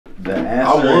The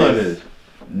answer is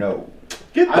no.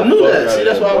 I knew that. See,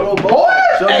 that's why I wrote both.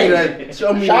 Show me that.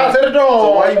 Show me. Shout out to the dog.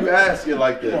 So why you asking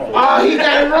like that? Oh, he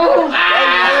got it wrong.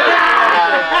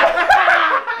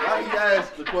 Why he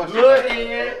asked the question? Good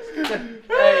hands.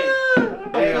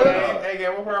 Hey,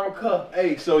 what wrong with cup?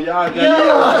 Hey, so y'all got.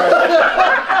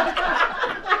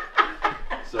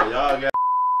 So y'all got.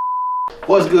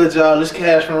 What's good, y'all? This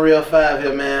Cash from Real 5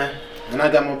 here, man. And I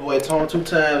got my boy Tone 2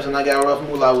 times, and I got Rough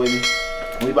Moolah with me.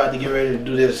 We about to get ready to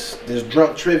do this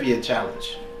drunk trivia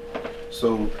challenge.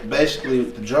 So basically,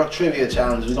 the drunk trivia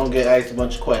challenge, we're gonna get asked a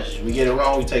bunch of questions. We get it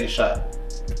wrong, we take a shot.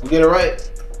 We get it right,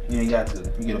 you ain't got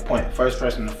to. You get a point. First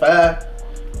person to 5,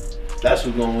 that's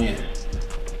who's gonna win.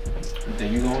 You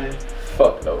think you gonna win?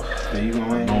 Fuck no. Think you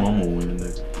gonna win? No, I'm gonna win,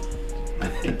 nigga.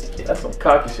 That's some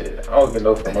cocky shit. I don't get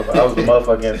no from motherfucker. I was the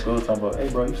motherfucker in school talking about, hey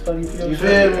bro, you study for your You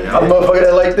feel me? I'm a motherfucker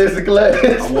that like this in class.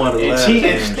 I won the And last cheat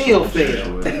and game, still so fail.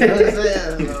 sure. You know what I'm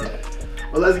saying?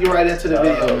 Well, let's get right into the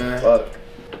video, man. Fuck.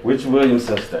 Which Williams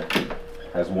sister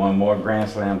has won more Grand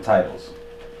Slam titles?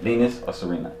 Venus or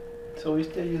Serena? So we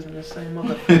still using the same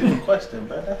motherfucking question,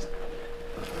 bro. That's...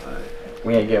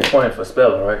 We ain't getting pointed for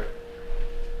spelling, right?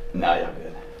 Nah, y'all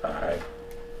good. Alright.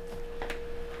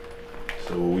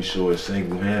 So what we show is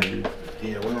single-handed.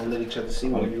 Yeah, we don't let each other see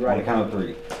On what the, we on the right. count of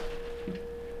 3.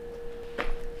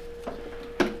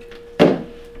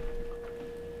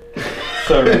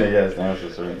 Serena, yes, the answer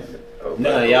is Serena.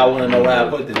 None of y'all want to know why I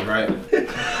put this, right?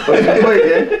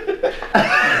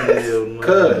 Hell no.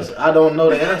 Cause I don't know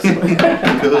the answer.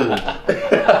 Good.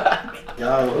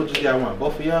 Y'all, who just got one?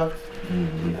 Both of y'all?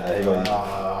 Mm-hmm.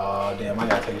 Damn, I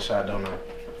gotta take a shot, don't I?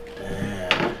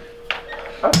 Damn.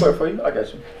 I'll put it for you. I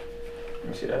got you. Let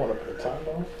me see that. Want to put a time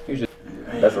on? You just.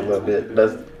 That's a little bit.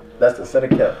 That's the center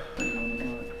cap.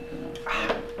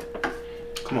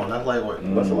 Come on, that's light work.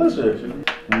 What's the list here?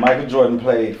 Michael Jordan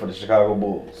played for the Chicago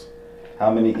Bulls.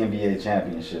 How many NBA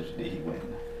championships did he win?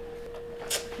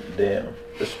 Damn.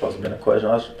 This is supposed to be a question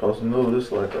I was supposed to know. This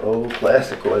is like an old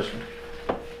classic question.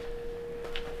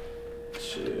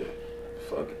 Shit.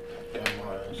 Fuck it. Damn,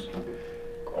 my ass.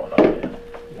 Going on here.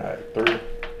 Alright, 3,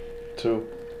 2,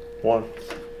 1.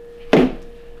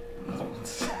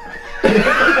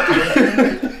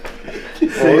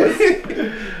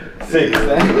 Six.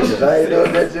 I ain't know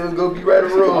that shit was gonna be right or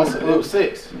wrong. It was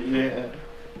 6. Yeah.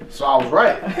 So I was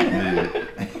right.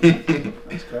 Yeah.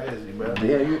 That's crazy, bro.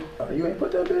 Damn, you ain't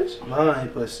put that bitch? Mine,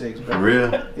 he put 6, bro. For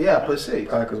real? Yeah, I put 6.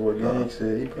 Probably cause what Gang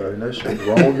said, he probably that shit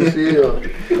wrong as hell.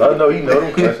 I know he know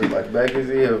them questions like back his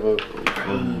ear, but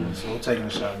So we're taking a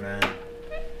shot, man.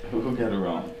 Who got it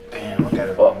wrong? Damn, I got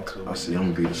it wrong too. I see,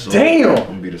 I'm gonna be the soul. Damn! I'm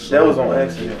gonna be the soul. that was on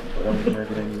accident. But I'm gonna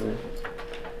make it anyway.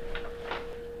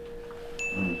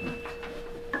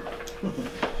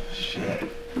 Shit.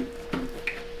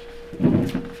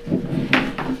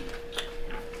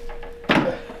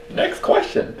 Next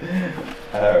question.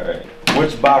 Alright.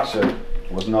 Which boxer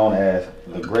was known as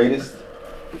the greatest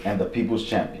and the people's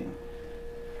champion?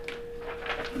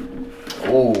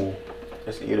 Oh,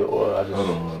 it's either or. I just Hold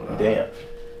on. damn.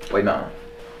 Wait, nah.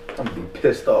 I'm gonna be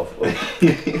pissed off. Bro.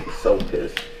 So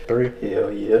pissed. 3,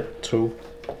 Hell yeah. 2,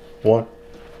 1.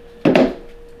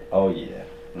 Oh yeah.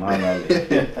 No.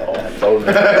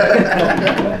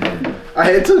 Oh,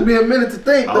 It took me a minute to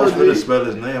think, I though, was gonna dude. spell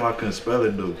his name, I couldn't spell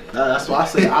it though. That's why I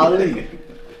say Ali.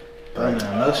 But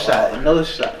no shot, no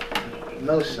shot,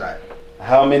 no shot.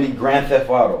 How many Grand Theft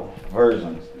Auto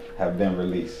versions have been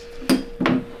released?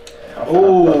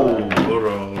 Oh,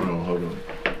 Hold on.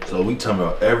 So we talking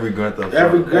about every Grand Theft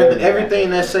Auto. everything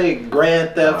that say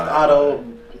Grand Theft Auto,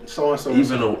 so and so.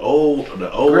 Even the old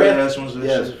ass ones and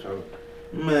Yes.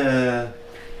 shit. Man.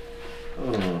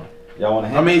 Hold on. Y'all want a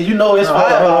hint? I mean, you know it's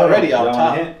 5 already Y'all out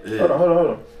want a top. hint? Yeah. Hold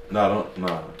on.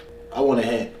 Nah. I want a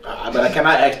hint, but can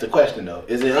I ask the question though?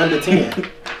 Is it under 10?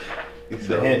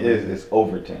 The hint is it's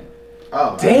over 10.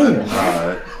 Oh, Damn.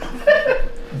 Alright.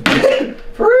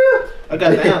 For real? I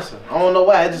got the answer. I don't know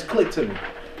why, it just clicked to me.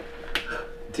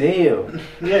 Damn.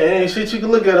 Yeah, ain't shit you can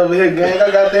look at over here, gang.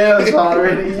 I got the answer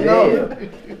already. You know.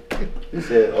 He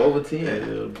said over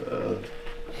 10.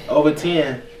 Over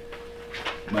 10,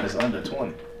 but it's under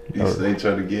 20. You say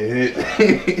trying to get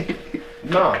hit.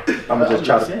 No, I'ma just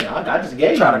try to- saying, I just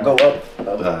gave Trying to you go one. up a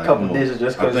Alright, couple come on. digits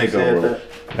just I because you think I said will. that.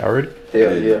 Y'all ready?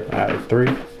 Hell yeah. Alright,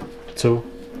 3, 2,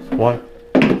 1.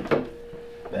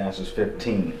 The answer's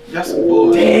 15. That's some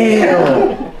bullshit.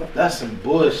 Damn. That's some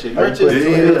bullshit. I Merch is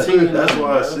Yeah, 15. that's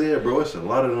why I bro. said, bro, it's a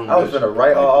lot of them. I was bitches. finna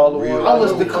write all the Real- ones. I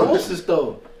was the closest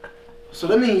though. So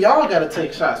that means y'all gotta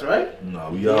take shots, right?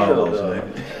 No, we all lost, Yeah.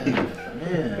 nigga.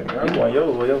 Man, bro. You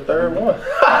won your third one.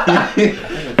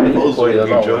 Most Boy, of that's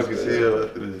be almost drunk as good. hell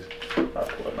after this. I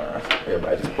put mine. Yeah,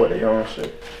 Everybody just pour their own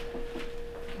shit.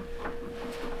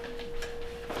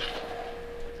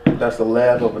 That's the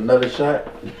lab of another shot.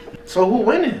 So who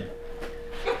winning?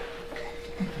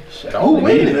 Shit, Who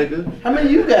winning? nigga? How many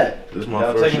you got? This is my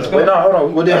Y'all first taking shot. scope? Wait, no, hold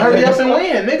on. Well, then hurry up and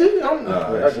win, nigga.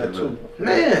 Alright, I shit, got two.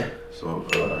 Man. So,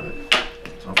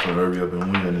 I'm finna hurry up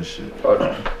and win this shit. Hold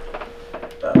on.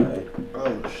 Alright.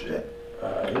 Oh, shit.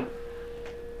 Alright.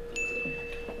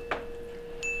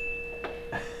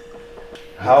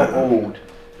 How old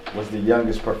was the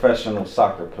youngest professional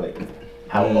soccer player?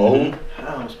 How old?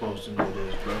 How am I supposed to know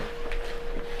this, bro?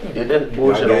 You did that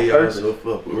bullshit I on gave y'all purpose. stuff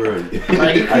up already.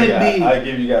 Like, it could be. I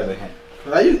give you guys a hint.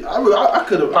 Like, I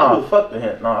could have. Nah, fuck the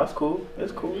hint. Nah, it's cool.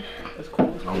 It's cool. It's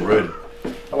cool. I'm ready.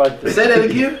 I like this. Say that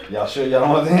again. Y'all sure y'all don't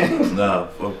want the hint? Nah,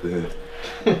 fuck the hint.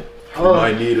 You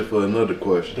might need it for another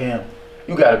question. Damn.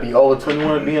 You gotta be over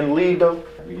 21 to be in the league though.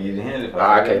 We give you the hint if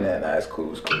Ah, okay, nah, it's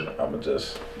cool, it's cool. I'ma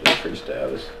just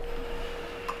freestyle this.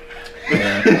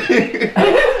 Yeah.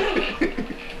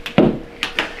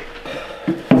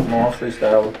 Come on,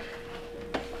 freestyle.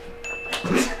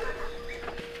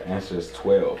 The answer is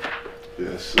 12.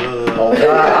 Yes, sir. Oh,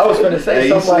 God, I was finna say Hey,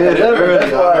 you something like said it 11. earlier.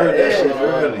 That's I why, heard that yeah. shit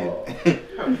earlier.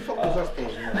 How the fuck was I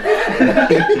supposed to know?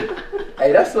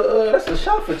 Hey, that's a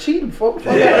shot for cheating, folks.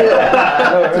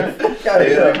 Yeah. Fuck outta It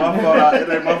here. ain't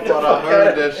my fault I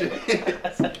heard that shit.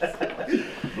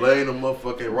 Blame the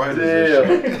motherfucking writers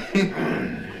and shit.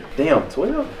 Damn,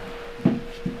 12?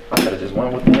 I could've just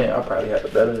went with the hint. I probably had the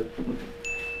better.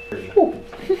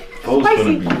 Folks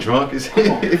gonna be drunk as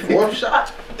hell. Fourth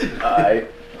shot. Alright.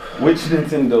 Which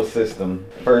Nintendo system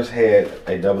first had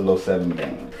a 007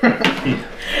 game?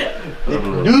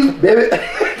 Deuce, baby.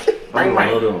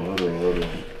 Hold on.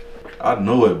 I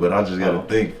know it, but I just gotta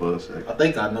think for a second. I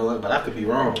think I know it, but I could be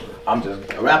wrong. I'm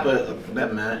just. A rapper,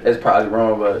 that man. It's probably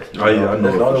wrong, but Oh, yeah, I know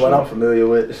it's it the only for one sure. I'm familiar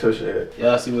with. So shit.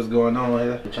 Y'all see what's going on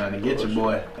here? I'm trying to get you,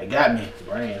 boy. They got me.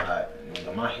 Brain hot.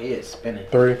 Nigga, my head spinning.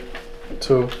 3,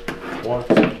 2, 1.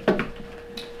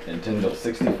 Nintendo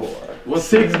 64. What's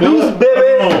Six deuce,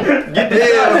 baby. Get the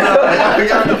hell no. I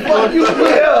got the fuck you.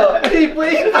 Yeah,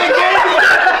 please.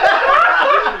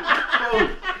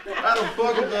 How the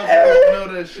fuck am I supposed to know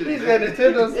that shit? He said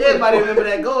Nintendo. Everybody remember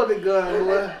that golden gun,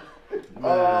 boy.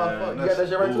 Fuck, you got that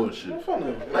shit right too? bullshit.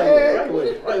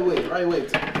 Right way.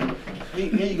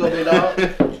 Here you go, big dog.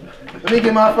 Let me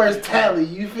get my first tally.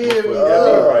 You feel me?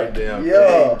 Right down.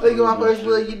 Yeah. Let me get my first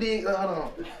look. You dig? Hold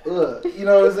on. You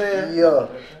know what I'm saying? Yeah.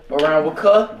 Around with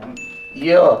cuh?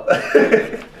 Yeah.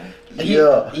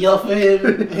 Yeah. You feel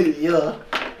me? Yeah.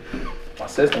 My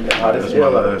system got hot as That's my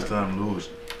hell. last time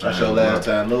losing. That's your last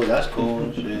time, look. That's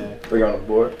cool. Shit. 3 on the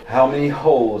board. How many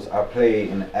holes are played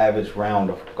in an average round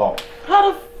of golf?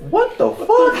 What the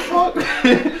fuck?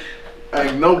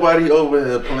 Ain't nobody over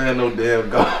here playing no damn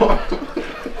golf.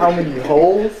 How many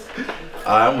holes?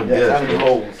 I'm gonna Yes, how guess. many bro.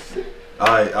 holes?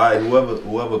 Alright,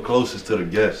 whoever closest to the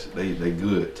guess, they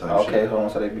good type Okay, shit. hold on.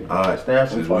 So they be Alright, stamp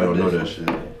since we don't know that shit.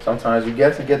 Sometimes you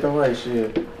guess and get the right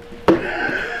shit.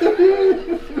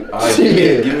 Alright,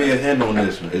 Shit. give me a hint on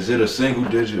this one. Is it a single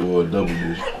digit or a double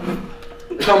digit?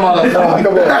 Come on. Nah,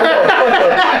 come on.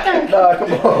 Nah,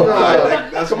 come on.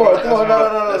 That's Come my- on, that's come on. my-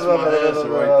 No. that's my answer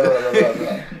right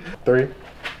there. 3,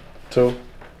 2,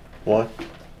 1.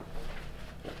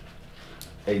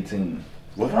 18.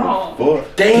 What the fuck?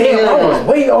 Damn, I was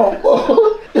way off.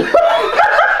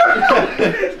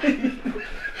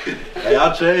 Hey,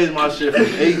 I changed my shit from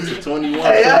 8 to 21.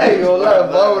 Hey, I ain't gonna lie,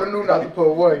 but I would've knew not to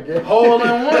put one, gang. Hole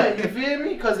in one. You feel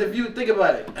me? Because if you think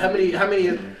about it, how many?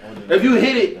 If you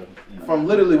hit it from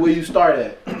literally where you start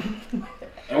at,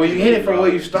 and when you hit it from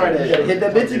where you start You gotta at, hit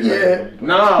that bitch again.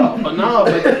 no, but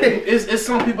it's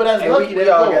some people that's Hey, lucky we that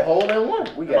all go got- hole in one.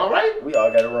 We got, All right. We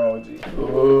all got it wrong, G.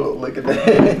 Ooh, look at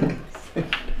that.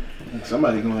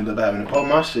 Somebody gonna end up having to pull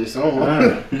my shit soon.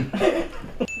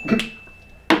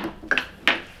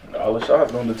 All the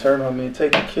shots gonna determine on me and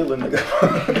take the killer,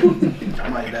 nigga. I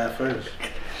might die first.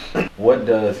 What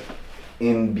does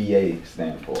NBA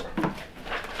stand for?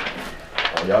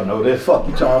 Oh, y'all know this. Fuck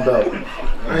you talking about?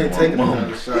 I ain't taking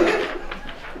another shot.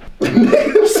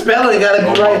 Spelling gotta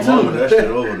Oh, be my right mama, too. that shit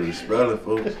over the spelling,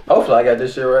 folks. Hopefully I got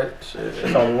this shit right. Shit,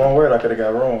 it's only one word I could've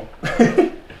got wrong.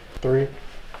 3,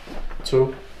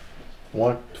 2,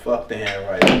 1. Fuck the hand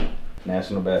right.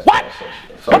 National Basketball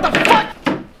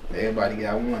Association. Everybody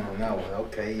got one on that one.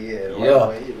 Okay, yeah. Yeah.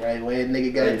 Right way.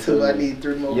 Nigga got two. I need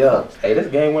 3 more. Yeah. Hey, this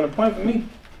game winning point for me.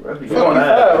 You You on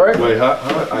 5, right? Wait, how?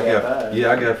 I got, five.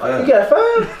 yeah, I got 5. You got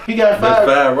 5? He got That's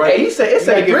 5, right? Hey, he said it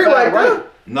said gotta get 3 five right right. there.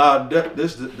 Nah,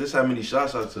 this how many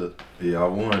shots I took. Yeah, I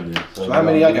won then. So how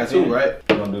many I got? 2, right?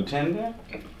 You gonna do 10 then?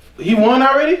 He won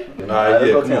already? Nah, Let's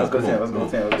yeah, go come 10. on, Let's go come 10. on. Let's go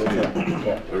 10. Let's go 10. Come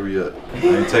on. Hurry up. I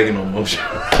ain't taking no motion.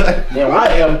 Damn, I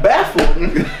am baffled.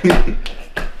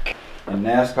 In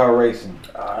NASCAR racing,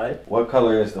 Alright. what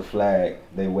color is the flag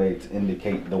they wave to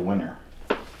indicate the winner?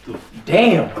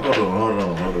 Damn. Hold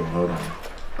on.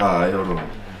 Alright, hold on.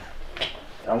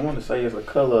 I want to say it's a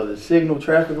color of the signal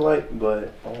traffic light,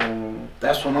 but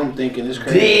That's what I'm thinking. It's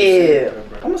crazy. damn.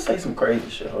 I'm gonna say some crazy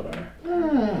shit. Hold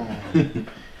on.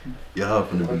 Y'all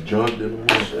finna be drunk in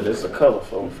the Shit, it's a color,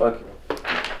 so fuck it.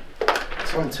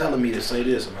 Someone telling me to say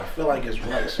this, and I feel like it's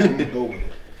right, so I'm gonna go with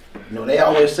it. You know, they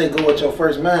always say go with your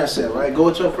first mindset, right? Go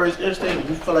with your first instinct. If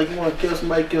you feel like you want to kill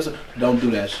somebody, kill somebody. Don't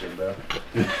do that shit, bro.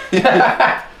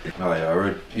 Alright, y'all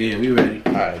ready? Yeah, we ready.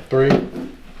 All right, 3,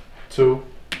 2,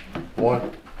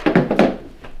 1.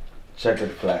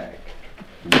 Checkered flag.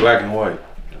 Black and white.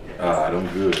 Alright, I'm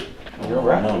good. You're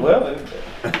right. Mama. Well,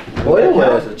 Boy, it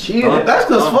was a cheater. That's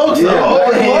because folks Yeah, are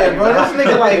old boy, head, bro. This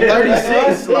nigga like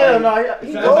 36. Yeah, Like, no,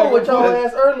 he go with your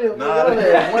ass earlier. Nah, Your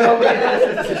ass went over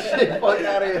there. This shit, fuck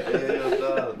out of here.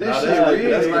 This shit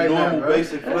that's real right the now, normal bro.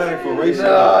 basic flag for racing.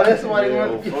 Nah, that's why he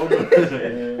want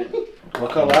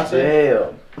what color I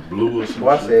said? Damn. Blue or some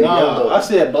Well, I shit. said No, yellow. I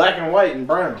said black and white and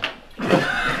brown.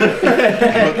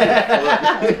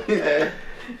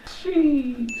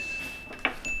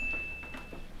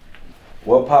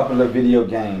 what popular video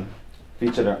game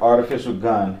featured an artificial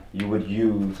gun you would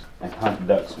use and hunt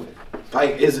ducks with?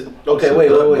 Like, is it okay?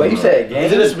 Wait. Wait, you said game?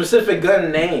 Is it a specific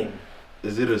gun name?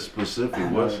 Is it a specific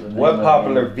what? What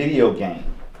popular video game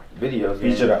Video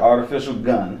game. featured an artificial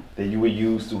gun that you would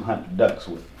use to hunt ducks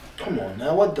with? Come on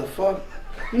now, what the fuck?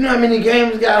 You know how many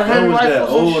games got That hunting was that rifles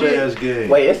and old shit? ass game.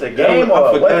 Wait, it's a game or I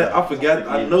a forgot. weapon? I forgot.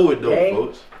 I know it though, Game?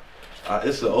 folks.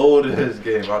 It's an old ass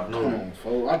game. I Come know. on,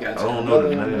 folks. I got I you. don't know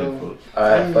the name, folks.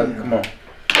 Alright, fuck, come on.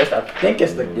 I think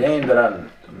it's the game that I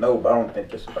know, but I don't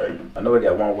think it's right. I know it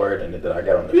got one word in it that I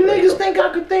got on the You track, niggas so. think I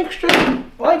could think straight?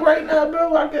 Like right now,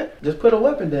 bro, I got. Just put a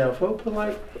weapon down, folks. Put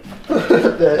like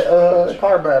that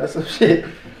carbide or some shit.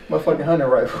 Motherfucking hunting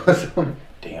rifle or something.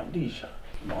 Damn, these shots.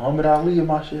 Muhammad Ali in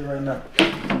my shit right now.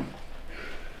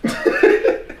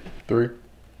 3,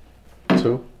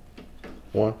 2,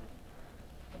 1.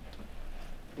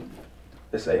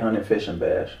 It's a hunting fishing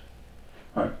bash.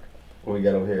 Hunt. What we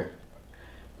got over here?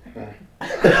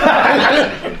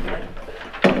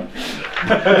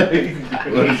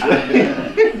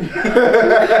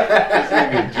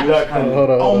 Hold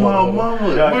on. Oh my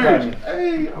mama.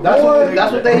 Hey,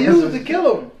 That's what they use to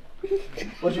kill them.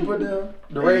 What you put down?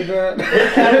 The ray gun?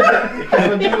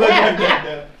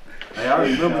 Hey, I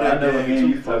remember that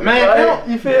game too. Man,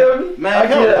 You feel me? Man, I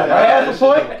count. get it. I have a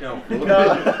point. Count.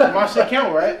 my shit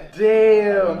count, right?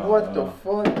 Damn, what the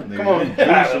fuck? Come on. Do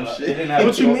some It shit. didn't have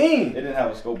What a you scope. mean? It didn't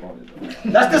have a scope on it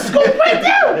though. That's the scope right It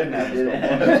there. didn't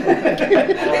have a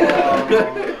scope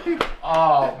on it.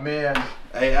 Oh man.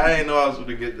 Hey, I ain't know I was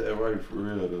gonna get that right for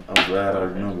real though. I'm glad I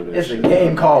remember that. It's a shit.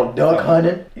 game called duck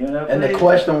hunting. And the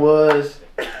question was,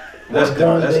 what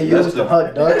guns they use to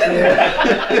hunt ducks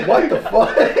in? What the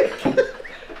fuck?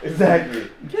 Exactly.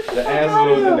 The answer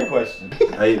was in the question.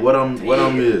 Hey, what I'm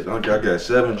is? Okay, I got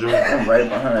 7 joints. I'm right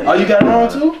behind Oh, you got it wrong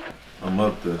too? I'm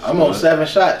up there. I'm on 7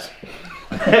 shots.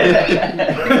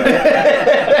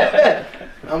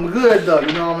 I'm good though,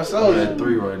 you know I'm a I'm soldier. at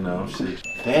 3 right now. I'm 6.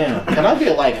 Damn. Can I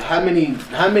get like how many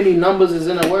numbers is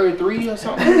in a word? 3 or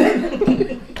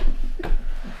something?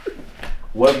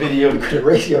 What video? The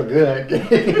ratio good.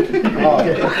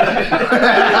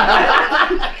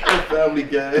 Family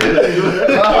Guy.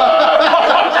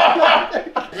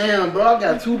 Damn, bro, I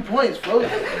got 2 points, folks.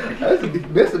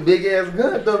 That's a big ass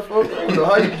gun though, folks. I don't know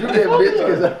how you do that, bitch,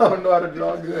 because I don't know how to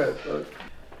draw guns. Folks.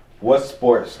 What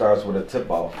sport starts with a tip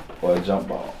off or a jump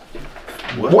ball?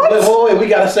 What? Wait, we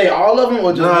gotta say all of them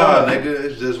or just Nah, one? nigga,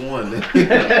 it's just one. Nigga.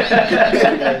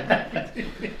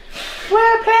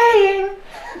 We're playing.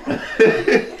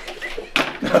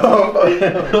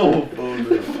 Oh,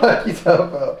 Fuck you talking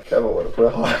about? Come on, wanna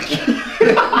put hard.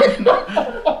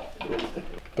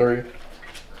 3,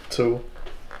 2,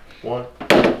 1.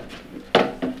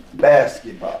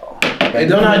 Basketball. Hey,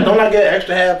 don't I get an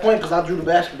extra half point because I drew the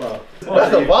basketball?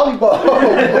 That's a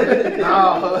volleyball.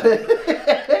 No.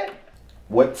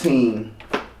 What team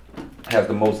has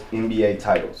the most NBA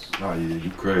titles? Oh yeah, you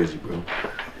crazy, bro.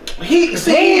 He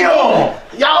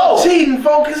y'all cheating,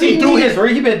 folks. He threw his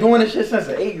ring. He been doing this shit since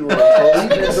an 8-year-old. So he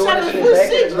been doing this shit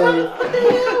back in the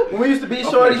day. When we used to be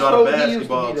shorty finna draw the shows, he used to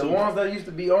basketball, be the too. ones that used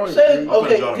to be on it. Say, I'm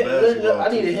okay, finna draw the basketball, I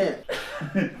need a too.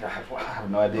 hint. I have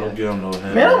no idea. Don't give him no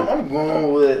hand. Man, I'm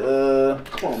going with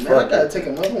Come on, man. I gotta take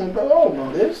another one, bro. I don't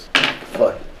know this.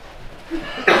 fuck it.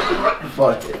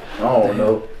 Fuck it. I don't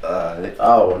know. I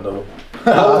don't know.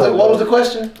 What was the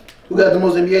question? Who got the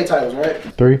most NBA titles, right?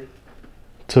 3,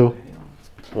 2,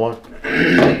 1.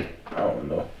 I don't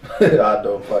know. I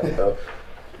don't fucking know.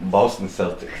 Boston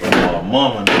Celtics. Oh,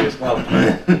 mama, nigga, stop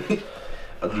playing.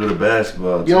 I drew the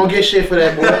basketball. You don't get shit for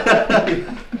that, boy.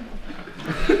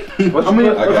 What I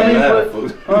got mad,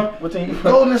 folks. Huh? What team you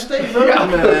put? Golden State, bro. Yeah,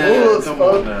 Man, Bulls, come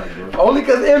fuck. on now, bro. Only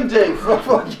cause MJ.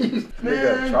 Fuck you.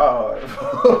 Nigga, try hard.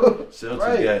 Celtics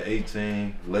Right. got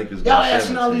 18. Lakers Y'all got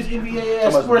asking all these 17. NBA How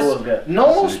ass much sports. Bulls got?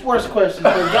 No more sports questions.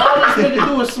 Cause all this nigga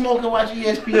do is smoke and watch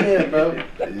ESPN, bro.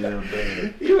 Yeah,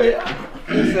 man. You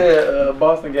said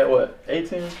Boston got what?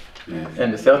 18? Yeah.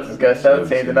 And the Celtics got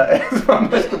 17. And I asked how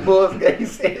much the Bulls got. He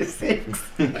said 6.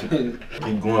 Keep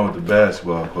going with the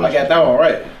basketball question. I got that one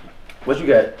right. What you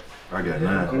got? I got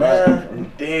 9.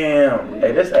 9. Damn.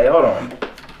 Hey, hold on.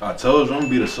 I told you I'm gonna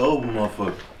be the sober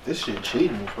motherfucker. This shit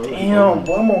cheating, bro. Damn,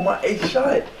 boy, I'm on my 8th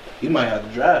shot. He might have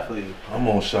to drive for you. I'm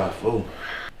on shot 4.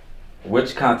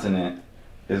 Which continent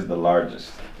is the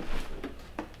largest?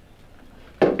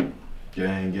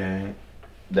 Gang.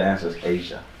 The answer is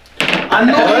Asia. I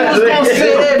know he was gonna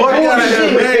say that Fuck out of here,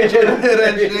 bullshit. man.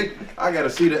 That shit. I gotta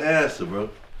see the answer, bro.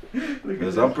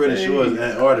 Because I'm pretty sure it's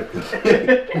Antarctica.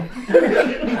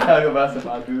 Talk about some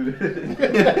I do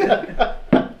this.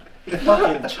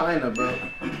 Fucking China, bro.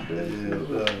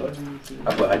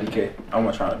 I put IDK. I'm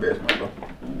not trying to embarrass myself.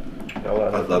 I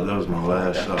thought that was my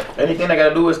last shot. Anything that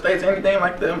gotta do with states, anything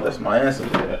like that, that's my answer.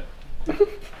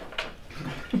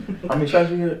 How many shots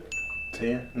you get?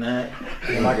 10, 9.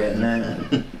 Damn, I got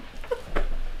 9.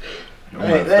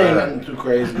 That ain't nothing too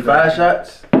crazy. 5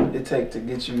 shots it take to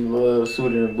get you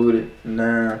suited and booted.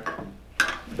 9.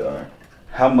 Done.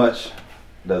 How much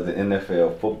does the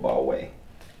NFL football weigh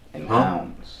in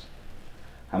pounds?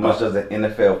 How much does the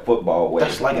NFL football weigh?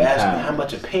 That's like in asking pounds? how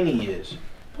much a penny is.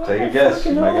 Take a guess.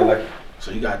 You might get lucky.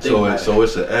 So you gotta think about it. So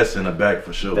it's an S in the back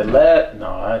for sure. The last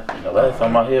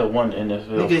time I heard one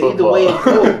NFL Nigga, football. either way it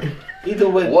go. Either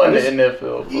way, One NFL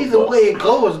football. either way it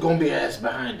go is gonna be an ass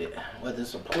behind it. Whether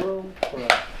it's a plural or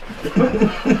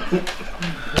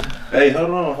Hey,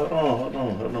 hold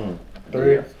on.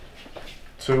 3,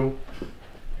 2,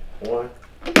 1.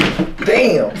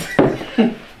 Damn.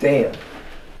 Damn.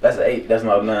 That's an 8. That's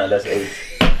not a 9. That's an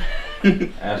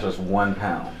 8. Answer is 1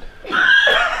 pound.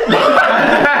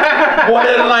 What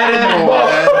is like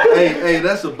Hey,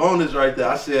 that's a bonus right there.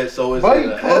 I said so. It's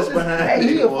an S behind Hey,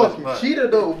 he it a or it's fucking not. cheater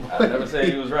though. I never said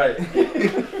he was right.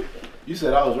 you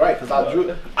said I was right because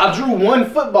I drew one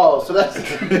football, so that's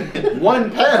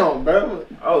 1 pound, bro.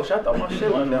 Oh, shut up. My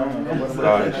shit went down.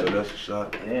 Alright, so that's a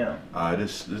shot. Damn. Alright,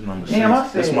 this number 6. Damn, I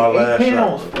said This is my last 8 shot.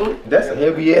 pounds, bro. fool. That's a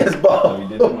heavy ass ball. We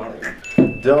did them already.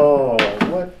 Dog,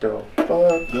 what the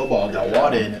fuck? Your ball got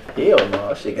water in it. Hell no,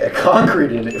 that shit got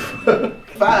concrete in it.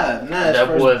 5, 9. That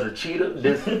boy's a cheater.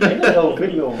 This ain't that whole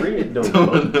video red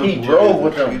though. He drove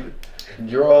with them.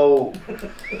 Drove.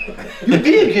 You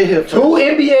did get hit. 2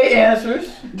 NBA answers.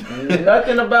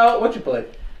 Nothing about what you play.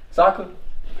 Soccer?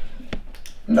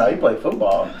 No, you play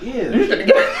football. You Yeah. should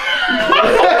have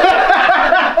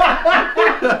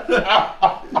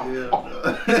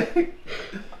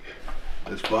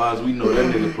As far as we know,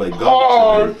 that nigga play golf.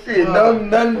 Oh shit,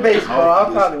 nothing baseball.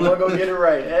 I probably won't go get it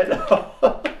right at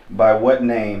all. By what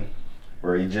name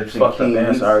were Egyptian Fuck that kings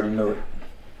answer, I already know it.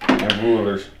 and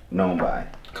rulers known by?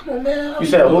 Come on, man. You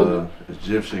said who?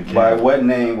 Egyptian king. By what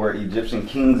name were Egyptian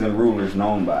kings and rulers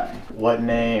known by? What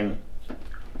name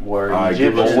were Alright,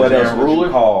 give us Or Egyptian what else and would you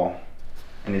rulers? call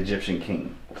an Egyptian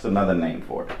king? What's another name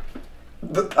for it?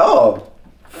 Oh,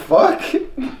 fuck.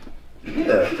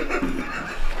 Yeah.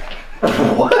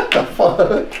 What the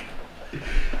fuck?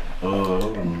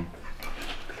 Hold on.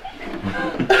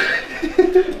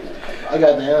 I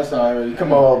got the answer already.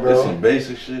 Come on, This bro. some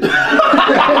basic shit.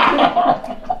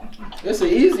 It's an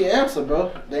easy answer,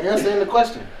 bro. The answer in the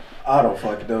question. I don't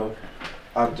fucking know.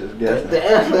 I'm just The guessing.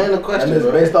 answer in the And question, it's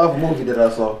bro. based off a movie that I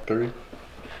saw. 3,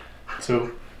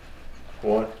 2,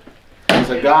 1. It's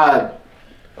a god.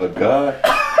 A god?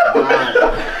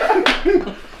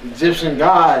 Egyptian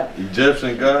god.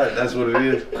 Egyptian god? That's what it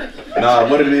is? Nah,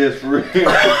 what it is for real.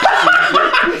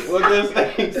 What this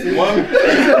thing? One?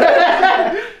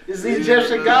 It's the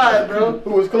Egyptian god, bro.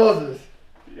 Who was closest?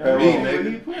 Me,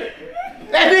 nigga.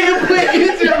 That nigga put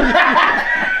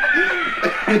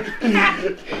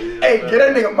Hey, get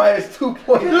that nigga minus 2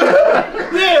 points.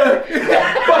 Yeah.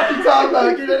 Fuck you talking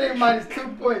about? Get that nigga minus 2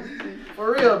 points.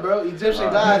 For real, bro.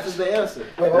 Egyptian gods is the answer.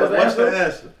 Wait, what was the What's the answer?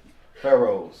 answer?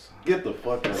 Pharaohs. Get the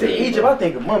fuck out of See, here. Egypt, I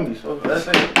think of mummies. So that's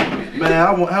it. Man,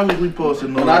 how was we supposed to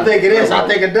know? When I think of this, I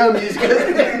think of dummies.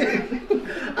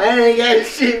 I ain't got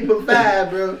shit but 5,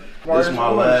 bro. This is my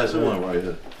last one right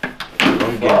here.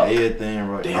 I'm getting everything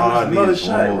right. Damn, All I that's need another is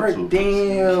one shot more right. too.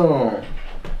 Damn.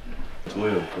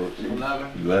 12, coach.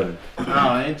 11. 11. No,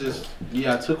 I ain't just.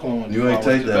 Yeah, I took one. You ain't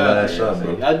take that last shot,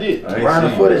 bro. I did. I ain't Round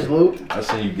of seen footage, you. Luke. I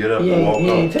seen you get up He and walk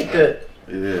ain't off. take that.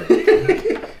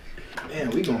 Yeah. Man,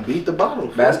 we gonna beat the bottle.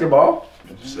 fool. Basketball.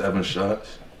 7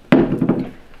 shots.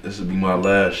 This will be my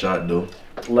last shot though.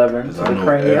 11 to 'Cause the I know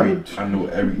cranium.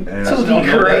 every To answer.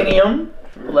 the cranium.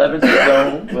 11 to the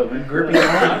dome. 11 gripping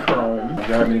on the chrome.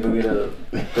 You want me to go get a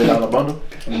 $3 bundle?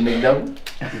 And make double?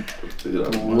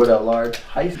 With a large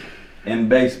heist? In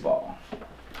baseball,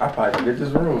 I probably forget this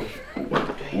rule.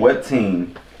 what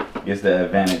team gets the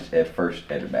advantage at first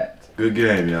at bat? Good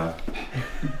game, y'all.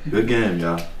 Good game,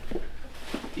 y'all.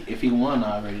 If he won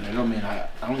already, that don't mean I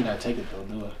don't gotta take it though,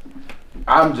 do it.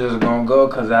 I'm just gonna go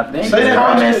because I think Say it's that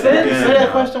common question. sense. Say that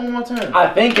question one more time. I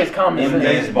think it's common In sense.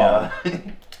 baseball,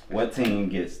 what team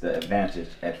gets the advantage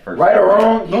at first? Right or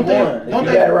wrong, he Don't they- won. If don't you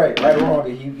they- got it right. Right or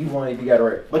wrong, he won if you got it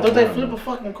right. But don't they flip a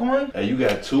fucking coin? Hey, you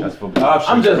got 2 That's football. options.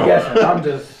 I'm just bro. guessing. I'm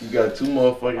just. You got 2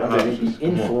 motherfucking I'm under options. the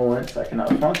Come on. influence. I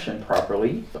cannot function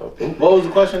properly. So, What was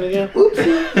the question again?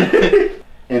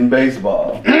 In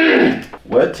baseball,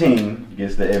 what team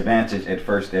gets the advantage at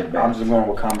first at I'm bat? just going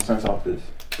with common sense off this.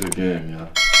 Good game, y'all.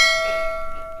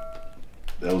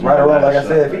 That was Right my or wrong, last like I shot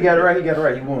said, if he right got it there. right, he got it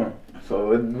right. He won.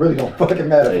 So it really don't fucking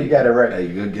matter if he got it right. Hey,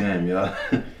 good game, y'all.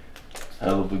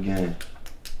 Hell of a game.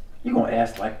 You gonna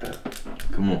ask like the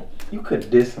Come on. you could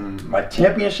did some like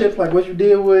championships like what you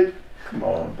did with. Come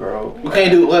on, bro. We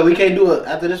can't do. Well, we can't do it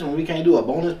after this one. We can't do a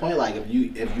bonus point. Like if you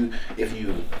get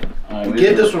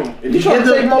this one. If You trying get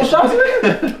to take more shots,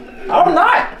 nigga? I'm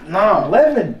not. No.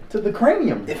 11 to the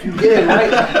cranium. If you get it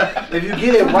right, if you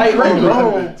get it right or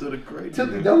wrong, To the great. To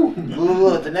the dome.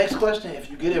 look. The next question, if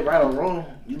you get it right or wrong,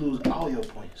 you lose all your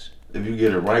points. If you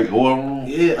get it right or wrong.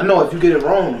 Yeah, I know. If you get it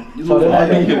wrong, you So lose then all that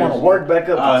your means you points. want to work back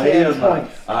up to 10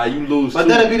 points. You lose But 2.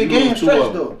 that'll be the You game lose 2 stretch,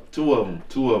 of them. though. 2 of them.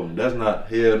 2 of them. That's not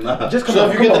hell nah. Just come So on,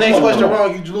 if you come get the on, next come on, question come on.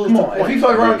 wrong, you lose Come 2 on, points. if you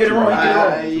fuck around, get it wrong, you get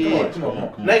it wrong. Yeah. Come on,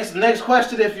 come on. Next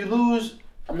question, if you lose,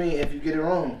 I mean, if you get it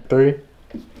wrong. 3,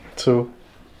 2,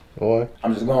 1.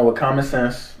 I'm just going with common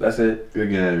sense. That's it. Good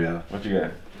game, y'all. What you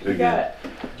got? Good game.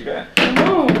 What you got?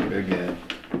 Good game.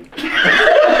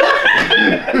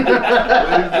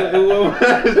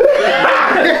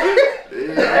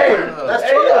 Hey, That's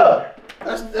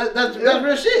true. That's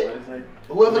real shit.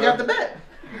 Whoever got the bet.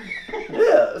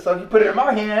 Yeah, so if you put it in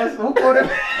my hands, who put it?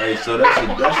 Hey, so that's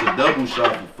a double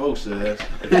shot for folks' ass.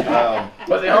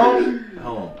 Was it home?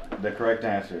 Home. The correct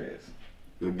answer is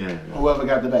Good game, man. Whoever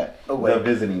got the bet. Oh, the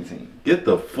visiting team. Get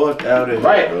the fuck out of here,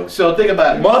 Right. bro. So think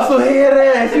about it. Musclehead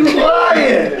ass, you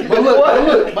lying. But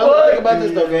look, think about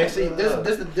this though, man. See,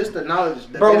 this the knowledge.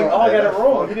 That Bro, they we don't- all got it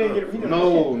wrong. He didn't get it.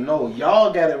 No,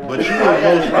 y'all got it wrong. But you know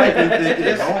most likely think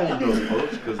it's home though,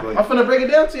 folks. Cause I'm like, finna break it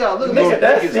down to y'all. Look, Nigga,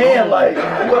 that's it's saying home. like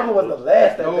whoever was the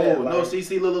last at that. No, like,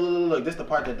 see, look. This the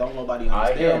part that don't nobody I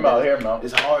understand. hear him out, hear him out.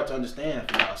 It's hard to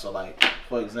understand for y'all. So like,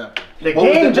 for example, The what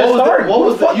was game just started. What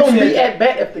was the? fuck You gonna be said at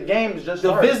bat if the game is just the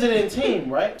started? visiting team,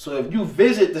 right? So if you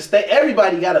visit the state,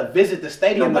 everybody gotta visit the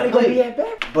stadium Nobody to gonna be play. at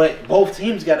bat. But both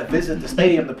teams gotta visit the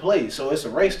stadium to play. So it's a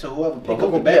race to whoever But pick who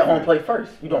up the gonna be at home bat. plate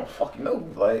first? You don't fucking know.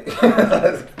 Like,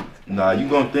 nah, you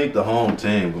gonna think the home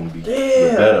team gonna be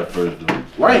Yeah. the better first though.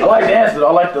 Right. I like the answer.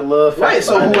 I like the love. Right.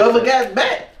 So behind whoever that. got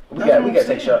bat. we gotta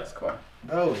take shots. Come on.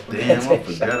 Bro, Damn, I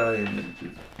forgot I didn't.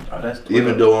 Oh, that's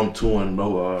Even though I'm 2-0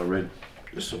 already.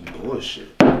 it's some bullshit.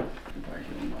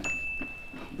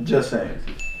 just saying.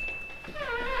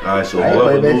 Alright, so I ain't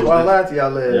whoever play baseball. I lose lied to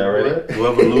y'all later. Yeah, ready? boy.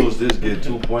 whoever lose this get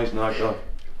 2 points knocked off.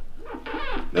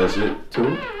 That's it. 2.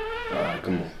 Alright,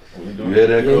 come on. You hear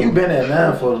that? Yeah, Coach? you been at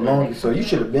 9 for the longest, so you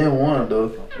should have been one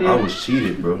though. I was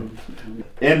cheated, bro.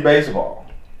 In baseball,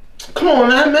 Come on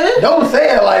now, man. Don't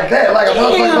say it like that. Like a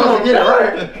motherfucker supposed to get it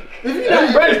right. If you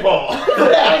not baseball.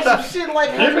 ask some shit like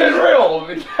how many, real.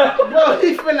 bro,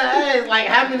 he finna ask like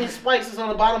how many spikes is on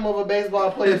the bottom of a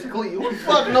baseball player's cleat. Who the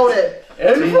fuck know that?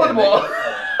 In football.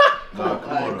 Nah, come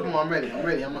Alright, on. come on, I'm ready. Let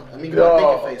me get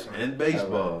No. my thinking face on. In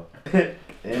baseball.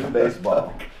 in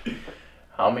baseball,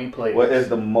 How many players? what is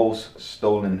the most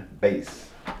stolen base?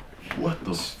 What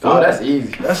the Oh, fuck? that's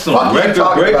easy. That's some Fuck you record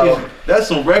talking breaking. about? That's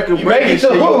some record You breaking make it to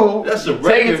shit. who? That's a you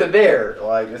take it to record. there.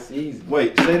 Like it's easy.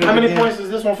 Wait, say that How many again. points is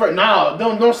this one for? Nah,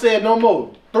 don't say it no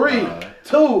more. 3, Alright.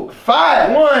 2,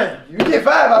 5. 1. You get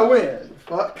 5, I win.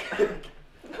 Fuck.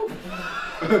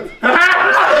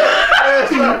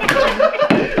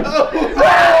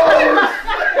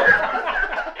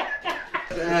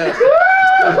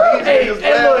 Hey,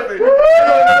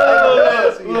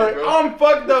 look, I'm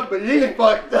fucked up, but he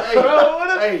fucked up. Bro,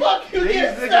 what Hey, fuck you these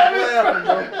get niggas 7 laughing,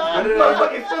 bro. from? But it ain't-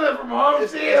 Motherfucking stealing from home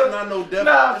It's field. not no definite.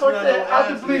 Nah, it's fuck not that. no Out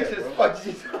the answer bleachers. yet, bro. Fuck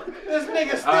you. This nigga All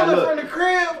right, stealing look. from the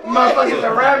crib. Motherfuckers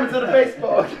are ramming to the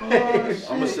baseball game.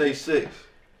 I'm gonna say 6,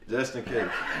 just in case.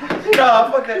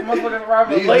 Nah, fuck that. Motherfuckers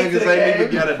ramming These late to niggas the ain't game.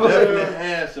 even got a definite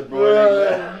answer, bro. They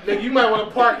laugh. Nigga, you might want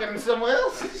to park it in somewhere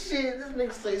else. Shit, this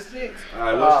nigga say 6. All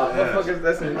right, what's the answer? Motherfuckers,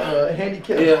 that's in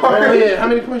handicap. Yeah, go ahead. How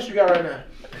many points you got right now?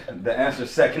 The answer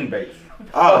second base.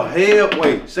 Oh hell,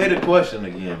 wait. Say the question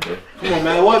again, bro. Come on,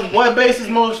 man. What base is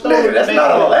most stolen? Nigga, in that's baseball?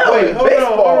 not allowed Wait, in hold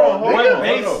baseball, on, hold on, nigga. What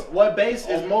base? What base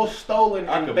is most stolen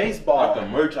in baseball? I can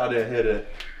merch out there hit it.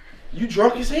 You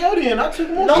drunk as hell then. I took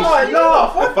more. No,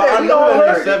 fuck If that. I We know all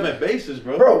there's heard 7 bases,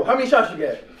 bro. Bro, how many shots you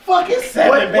got? Fucking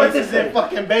 7 What bases this in is?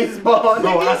 fucking baseball.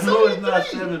 No, nigga. I know it's not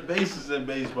 7 bases in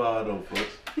baseball though,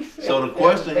 folks. So the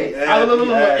question he All right, asked, look,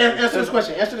 he asked answer this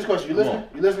question. Answer this question. You Come listening? on.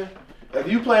 You listening? If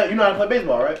you play, you know how to play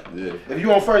baseball, right? Yeah, If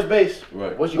you on first base,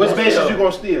 right. What you which gonna bases steal? you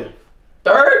gonna steal?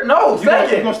 Third? No, You gonna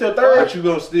second. steal third? But you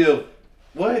gonna steal?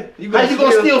 What? How you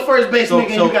gonna steal first base, So, nigga?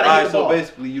 And so, you gotta alright, hit the so ball.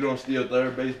 basically you don't steal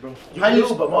third base, bro. How you?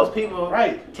 But most people,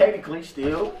 Right. technically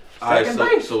still Alright, second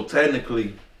so, base. so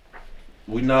technically,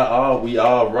 we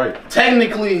all right.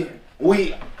 Technically,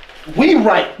 we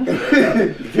right.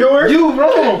 Viewers, You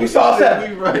wrong. you saw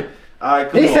seven. We right.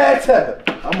 Alright, come He on. said 7.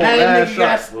 I'm on Now that 9 nigga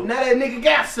shots, got, bro. now that nigga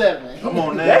got 7. I'm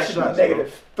on 9 That should shots, be bro.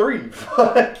 -3.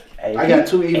 Fuck. Hey, I got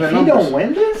 2 even If you numbers. don't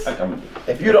win this, if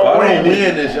you If don't I win don't this,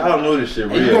 win this, y'all know this shit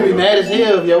real. You gonna be bro. mad as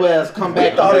hell if your ass come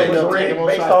back. I thought and it was end up rigged taking based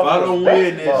more If shots. I off don't of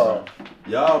win baseball.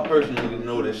 this, y'all personally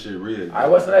know this shit real. All right,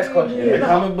 what's the next question? In the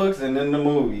comic books and in the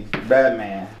movie,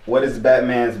 Batman. What is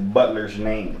Batman's butler's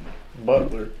name?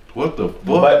 Butler. What the fuck?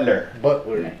 Butler.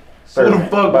 Butler. Who the Servant.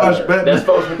 fuck Butler. watched Batman? That's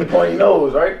supposed to be the pointy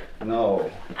nose, right? No.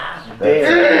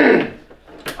 Damn.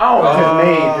 Oh, His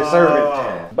name, the Oh.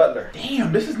 servant. Butler.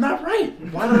 damn, this is not right.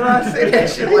 Why did I say that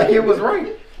shit like it was right?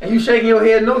 And you shaking your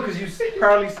head no, because you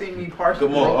probably see me partially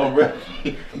Come on, wrong. I'm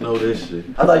ready. know this shit.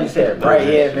 I thought you said right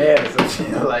hand man or some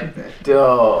shit like that.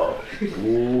 Dog.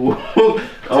 Ooh. I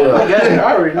got it.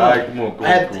 I already know. Alright, come on, come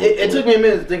on. Come on, It took me a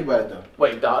minute to think about it though.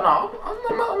 Wait, dog, no,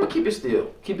 I'm gonna keep it still.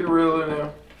 Keep it real in there.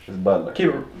 It's Butler.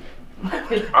 Keep it.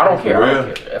 I don't care. I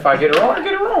don't care. If I get it wrong, I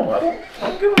get it wrong. I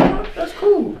don't give a fuck. That's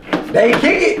cool. They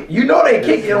kick it. You know they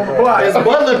kick it on the block. His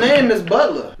Butler name is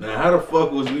Butler. Now, how the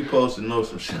fuck was we supposed to know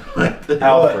some shit like that?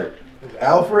 Alfred.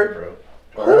 Alfred?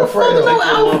 Who the fuck Alfredo. know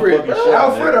Alfred, Motherfucking bro? shit,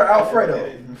 Alfred nigga. or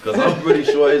Alfredo? Cause I'm pretty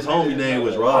sure his homie name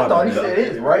was I Robin. thought he nigga. said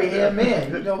his right hand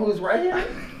man. You know who's right hand?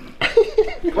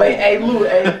 Wait, hey Lou,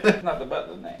 hey. It's not the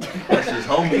Butler's name. That's his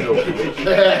homie though.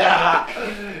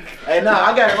 Hey, nah,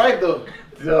 I got it right though.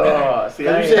 See, You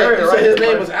I ain't said, heard it you right said his the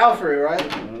name first- was Alfred, right?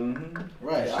 Mm-hmm.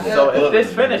 Right. So if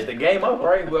this finished, the game up,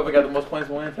 right? Whoever got the most points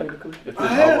wins technically. If this-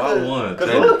 I won.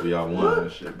 Technically, I won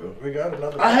that shit, bro. We got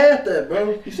another. I had that,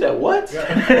 bro. You said what?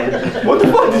 What the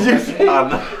fuck did you say? I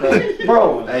know.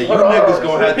 Bro, Hey, you hold on, niggas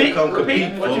gonna have to repeat, come repeat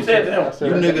compete. what you folks. said to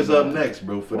him. You niggas up next,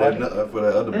 bro, for that other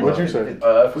What you ball. say?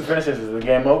 If we finish this, is the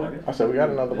game over? I said we got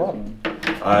another bottle.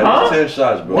 Alright, Huh? 10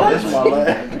 shots, bro. What? That's my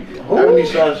last. How many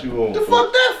shots you want? The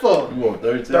fuck that for? You want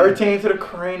 13? 13 to the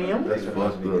cranium. That's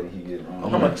fucked up. He get wrong.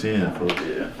 I'm on 10, folks.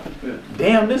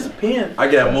 Damn, this pen. I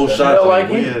got more Smell shots like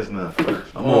than him. wins now.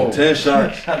 I'm on 10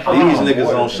 shots. These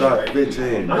niggas on shot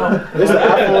 15. man. There's an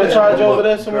Apple in charge over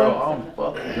there somewhere? Bro, I'm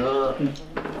fucking up.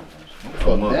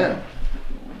 Fuck damn.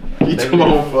 You come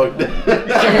on, fuck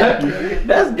that.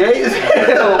 That's gay as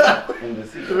hell.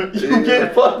 You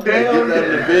get fucked Get down. that in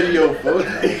the video, folks.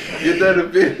 Get that in the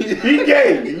video. He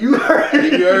gay. You heard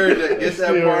it. You heard that? Get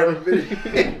that part of the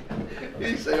video.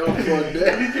 He say, oh, fuck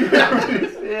that.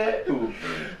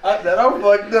 I said I'm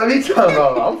fucked up. He talking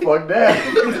about I'm fucked down.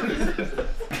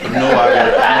 You know I got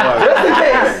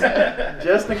it.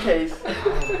 Just in case.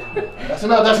 That's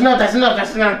enough, that's enough, that's enough,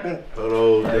 that's enough.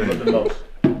 Hold That's on. the most.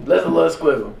 Let's a little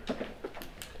squiggle.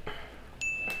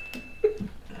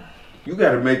 You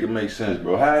gotta make it make sense,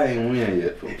 bro. How I ain't win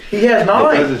yet, folks? He has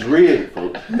Because 9. it's rigged,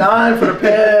 folks. 9 for the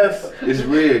pass. It's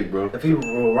rigged, bro. If he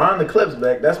round the clips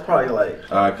back, that's probably like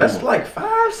Alright, come that's on. like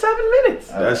 5-7 minutes.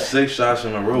 That's 6 shots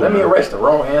in a row. Let me man. erase the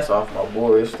wrong answer off my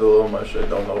board. It's still on my shit.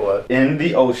 Don't know what. In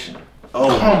the ocean. Oh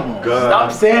my god.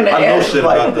 Stop saying the I know answer shit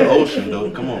like about the that. ocean,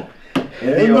 though. Come on.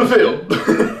 In the field.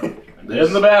 There's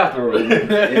the bathroom. In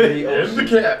the ocean.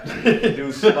 cap.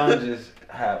 Do sponges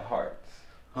have hearts?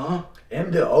 Huh? In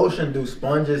the ocean, do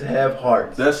sponges have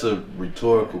hearts? That's a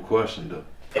rhetorical question, though.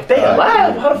 If they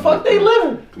alive, how the fuck they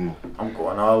living? Come on. I'm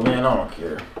going all in. I don't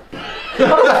care.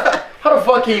 How the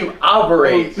fuck can you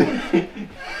operate,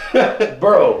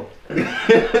 bro?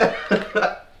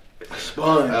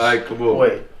 Sponge. Alright, come on.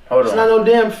 Wait, hold It's on. not no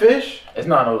damn fish. It's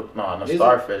not no Is it?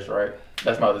 starfish, right?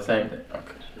 That's not the same thing.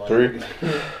 Okay. 3,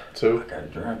 2, Gotta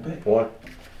drive back. 1.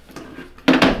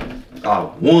 I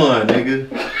won, nigga.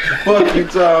 Fuck you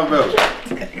talking about?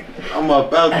 I'm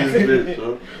about this bitch,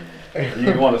 bro.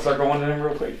 You want to circle one of them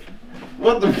real quick?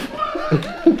 What the fuck?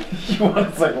 You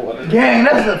want to circle one of them? Gang,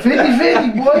 that's a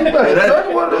 50-50, boy. You better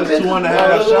circle one of them That's bitches.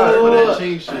 2.5 Look, shots for look, that look.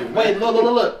 cheese shit, man. Wait,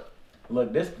 look.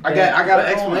 Look, this. I got an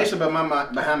explanation behind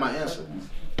my answer.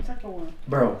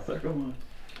 Bro. Circle one.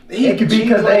 It could be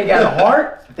because they ain't got a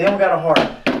heart. They don't got a heart.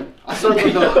 I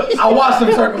circled the. I watched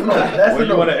them circle. No, that's Well, the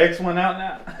you want to X one out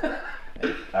now?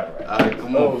 Alright. Alright,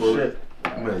 come on, Oh bro. shit.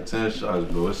 I'm at 10 shots,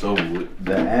 bro. It's over with.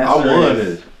 The I answer won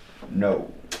is this.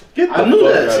 no. Get the I knew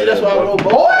fuck that. out See, of that's here, why I bro. wrote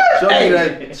both. Show me Hey.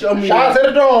 that. Show me Shout out that. to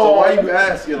the dog. So why you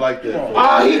asking like that for?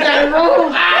 Oh, he got it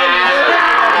wrong.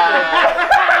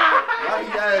 Why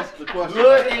you ask the question?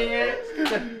 Look,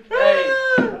 Hey.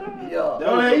 Yo.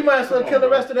 Oh, he might as well kill the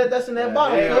rest of that that's in that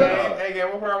bottle. Hey, cuz. Hey, gang,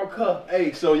 what around with cup?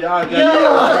 Hey, so y'all got it right.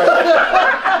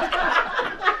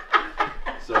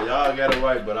 So y'all got it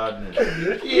right, but I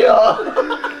didn't.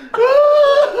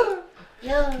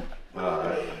 Yeah.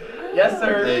 Alright. Yes,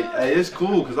 sir. Hey, it's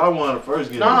cool because I won the first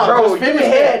game. Nah. Bro, Let's you finish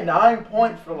had 9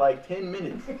 points for like 10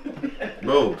 minutes.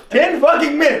 Bro, 10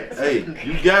 fucking minutes. hey,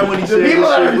 you got when he The said people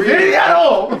this are shit rigged. sitting at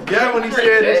home. You got when he said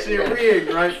this shit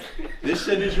rigged, right? This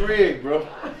shit is rigged, bro.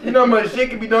 You know how much shit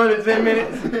can be done in 10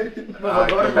 minutes? Alright,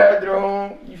 Go to the come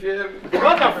bathroom. You feel me?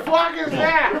 What the fuck is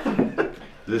that?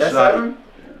 This That's shot. 7?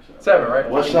 7, right?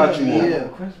 What shot you want? Yeah.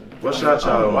 What shot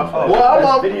y'all on? Well, I'm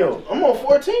That's on video. I'm on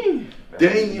 14.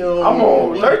 Damn. I'm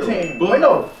on 13. Wait,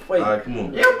 no. Wait. Alright, come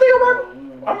on. Yeah, I'm thinking about.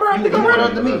 I'm right. You thinking won about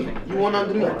under me. You won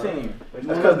under me. 13. That's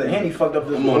because the Henny fucked up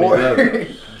this Come on, board.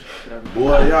 these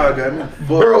Boy, y'all got me fucked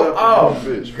Bro, up. oh,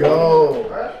 Bitch. go.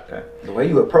 Okay. The way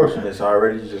you approaching this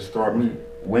already, you just throw me.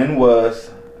 When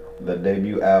was the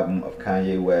debut album of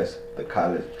Kanye West, The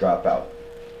College Dropout,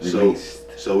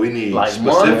 released? So we need Like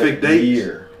specific What dates.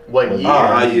 year? What Was year?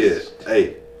 Ah, yeah. released?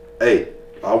 Hey,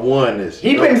 I won this.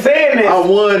 He been saying this. I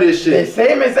won this The shit.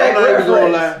 same exact I'm not even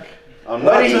gonna reference. lie. I'm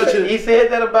What not he touching. said, he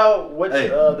said that about which Hey.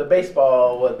 the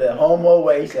baseball, what the home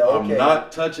away. He said, okay. I'm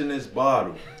not touching this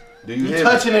bottle. Do you You hear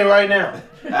touching it right now.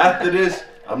 me? After this,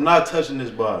 I'm not touching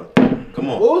this bottle. Come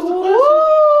on. What was the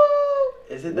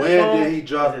question? Is it the When song? did he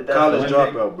drop Is it that College song?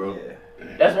 Dropout, bro? Yeah.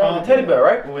 That's the one with the teddy bear,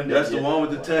 right? When That's did the one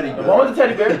with the teddy The bear. one with the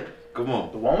teddy bear. Come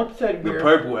on. The one with the teddy The bear.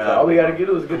 purple So album. all we gotta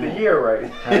do is get the year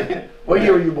right. What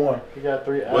year were you born? You got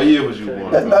 3 What year was you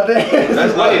born? That's not that.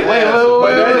 That's not Wait, the wait, answer, wait, but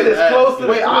wait, that wait, is it's close to answer.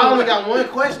 the- Wait, I only got one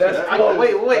question. That's I got,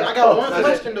 wait, I got one That's-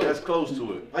 question though. That's close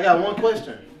to it. I got one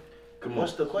question. Come on.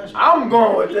 What's the question? I'm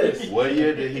going with this. What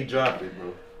year did he drop it,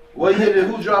 bro? What year did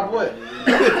who drop what?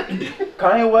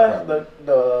 Kanye West,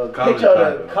 the College picture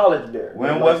of the Dropout. college there.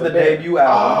 When Like was the bear. debut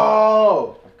album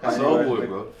Oh. It's Kanye over West, with, the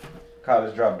bro.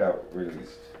 College Dropout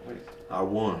released? I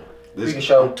won. We can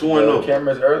show I'm 2-0. the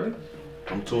cameras early.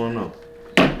 I'm 2-0.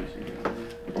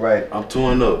 Right. I'm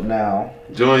 2-0. Now,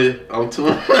 Junior, I'm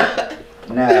 2-0.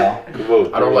 now, Come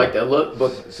on. I don't like that look,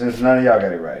 but since none of y'all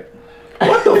got it right,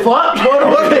 what the fuck?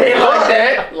 What the like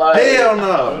that? Like, Hell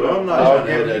no, bro. I'm not I'll trying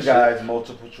to hear give that you shit. guys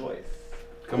multiple choice.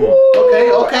 Come on.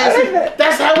 Okay, okay. I like See, that.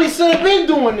 that's how we should have been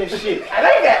doing this shit. I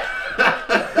like that.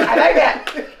 I like that.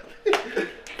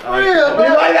 Real, You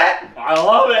man. like that? I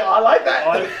love it. I like that.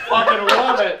 I fucking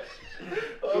love it.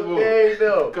 Okay,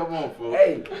 no. Come on, fool.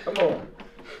 Hey, come on.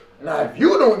 Now, if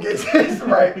you don't get this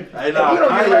right, Hey, if nah, you don't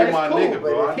get Kanye right, it's my cool, nigga, but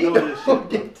bro. if I he know this don't shit,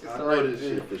 get bro. this I know right, this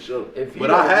shit for sure. If he But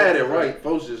don't I had get it this right.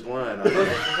 Folks just lying.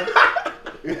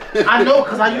 I know,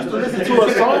 cause I used to listen to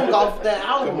a song off that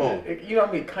album. Come on. You know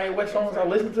how many Kanye West songs I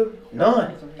listen to?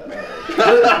 None.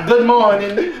 Good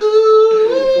morning. That's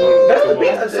Come the on.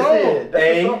 beat. That's the song. That's the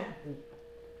A. song.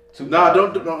 Nah,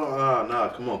 don't do nah,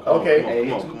 come on. Okay.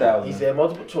 Come on. 2000. He said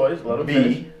multiple choice. Let him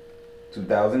finish. B.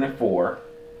 2004.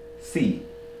 C.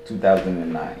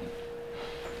 2009.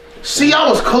 See, I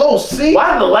was close. See,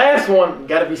 Why the last one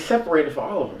got to be separated for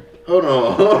all of them? Hold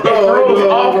on. It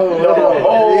throws off the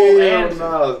whole answer.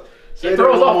 Nah. Say It that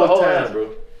throws one off the more whole time, answer. bro.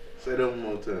 Say that one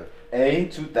more time. A.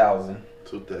 2000.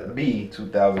 2000. B.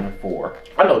 2004.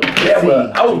 I know damn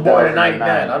well. I was born in 99.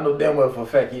 2009. I know damn well for a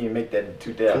fact he didn't make that in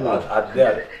 2000. Come on. I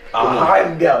doubt it. Come on. I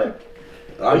highly doubt it.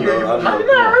 I know. 99,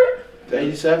 right?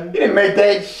 87. You didn't make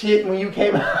that shit when you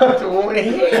came out to woman.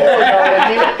 Hell no.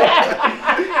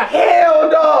 Hell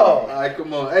no. Alright,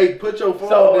 come on. Hey, put your phone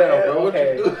So, down, bro.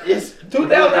 okay. What you doing? It's 2000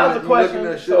 was a You question.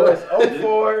 looking that shit So up? it's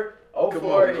 04, 04, Come on, come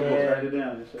on.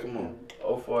 and Come on.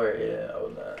 04, yeah,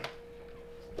 09.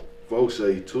 Folks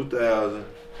say 2000.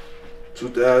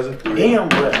 2003. Damn,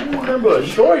 but I don't remember a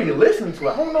story you listened to.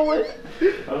 I don't know what.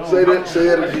 Say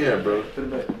that again, bro.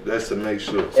 That's to make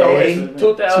sure. So A, it's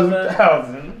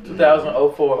 2000,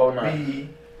 2004, 09. B,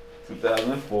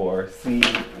 2004. C,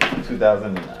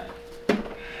 2009.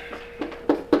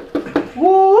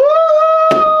 Woo!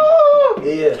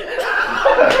 Yeah.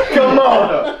 Come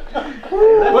on.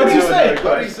 What'd you say?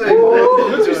 What'd he say?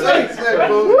 What'd you say? Good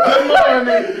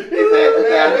morning. He said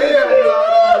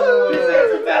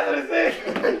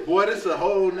 2006. Boy, this a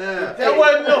whole now. That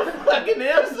wasn't no fucking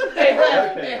answer.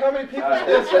 Hey, how many people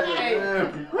said second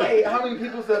base? Hey, how many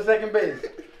people said second base?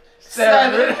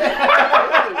 7.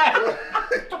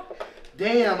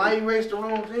 Damn, I erased the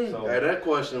wrong thing. So Hey, that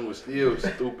question was still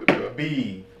stupid, bro.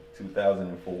 B,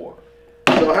 2004.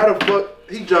 So how the fuck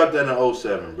he dropped that in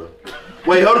 07, bro?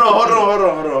 Wait, hold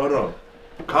on.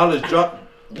 College dropped.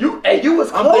 You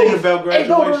was close. I'm thinking about Hey,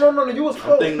 graduation. no, you was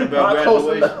close. I'm thinking about Not close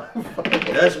graduation.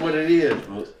 enough. That's what it is,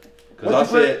 bro.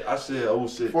 Cause I said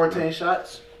 06. 14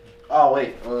 shots. Oh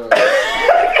wait.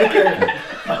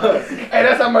 Hey,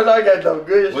 that's how much I got though.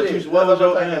 Good shit. What was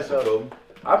your That's how much I got, answer, though. Kobe?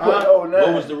 I put 09.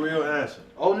 What was the real answer?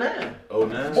 09.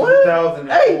 09? What?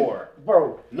 2004.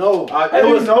 Bro, No. have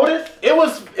you noticed? It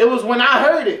was when I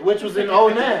heard it, which was in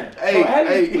 09.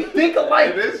 Hey, We think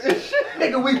alike. this is shit.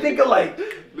 Nigga, we think alike.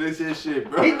 This is shit,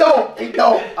 bro. He don't. We This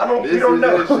don't is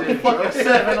know. that shit, bro. Fucking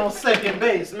 7 on second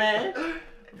base, man.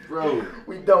 Bro,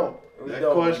 We don't. that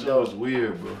question was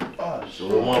weird, bro. Oh, So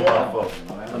it wasn't my fault.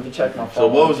 Let me check my phone. So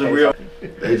what was the real?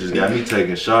 They just got me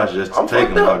taking shots just to I'm take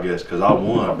fucked them, I up. guess, cause I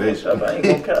won I basically. ain't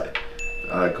gonna cut.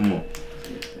 All right, come on.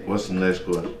 What's the next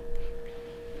question?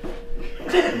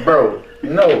 Bro,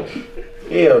 no.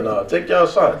 Hell no. Take y'all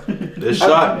shots. This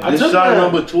shot took mine.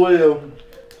 number 12.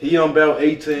 He on about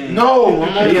 18. No,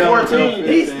 I'm He on on 14.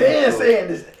 He's staying saying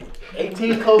this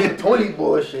 18 close to 20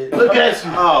 bullshit. Look at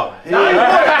you. Oh, hell.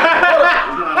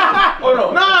 Hold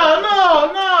on. No,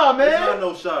 It's not man.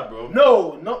 no shot, bro.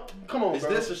 No. Come on, Is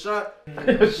bro. this a shot?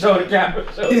 Show the camera.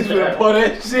 He's gonna pull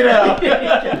that shit out.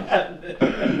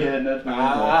 Yeah,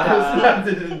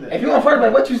 nothing. If you want first,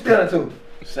 man, what you stealing to?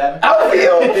 7.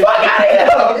 Outfield. Fuck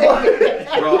out of here.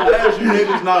 Bro, as you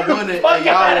niggas not winning, Fuck and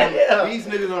outta here. y'all, these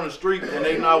niggas on the street and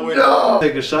they not winning. No.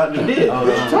 Take a shot and did.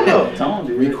 Tone,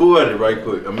 dude. Record it right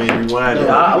quick. I mean, rewind it.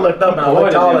 I looked up and I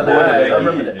looked all in the eyes. I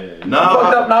remember that.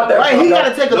 Fucked up, not that. Right, he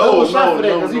gotta take a double shot no, for that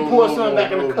no, because he no, poured no, something no,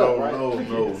 back in the no, cup,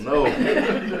 no,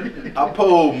 right? no. I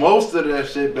pulled most of that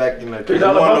shit back in the $3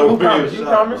 bottle. Who promised? You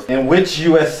promised? In which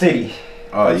U.S. city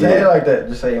Oh Say it yeah. like that.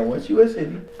 Just saying, what U.S.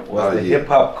 city? was the yeah. hip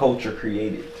hop culture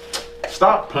created?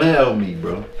 Stop playing with me,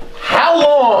 bro. How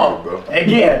long? Bro.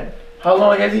 Again, how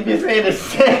long has he been saying the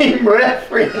same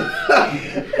reference?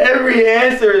 Every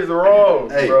answer is wrong,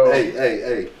 Hey, bro.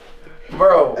 hey.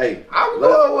 Bro, Hey, I'm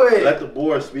going with. Let the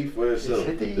board speak for itself.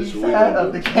 Hit the This east is what we side gonna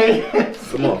of the do.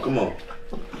 cadence. Come on.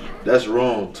 That's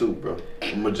wrong too, bro.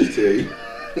 I'm gonna just tell you.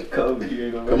 Kobe, you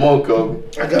ain't gonna Come on, Kobe.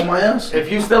 I got my answer.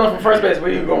 If you stealing from first base,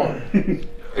 where you going?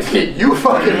 You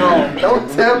fucking wrong. Don't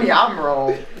tell me I'm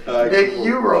wrong. All right, Nigga, come on.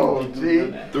 you wrong,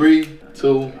 G. 3,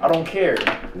 2, I don't care.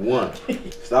 1.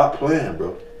 Stop playing,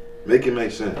 bro. Make it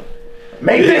make sense.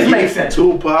 Make this make sense.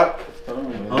 Tupac,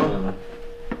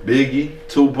 Biggie,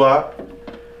 Tupac,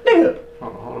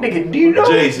 Nigga, do you know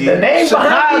Jay-Z. the name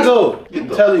behind Chicago. Get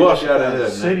the Tell you fuck what out of here, man.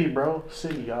 City, bro.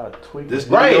 City, y'all tweaking. This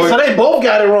Right, New York, so they both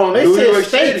got it wrong. They New said York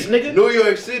states, City. nigga. New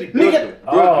York City, Brooklyn. Nigga.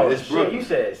 Brooklyn. It's shit, Brooklyn. you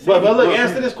said But look, Brooklyn.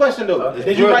 answer this question though. Okay.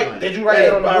 Did you Brooklyn. write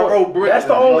it on the I board? wrote Brooklyn. That's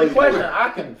the only question I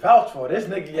can vouch for. This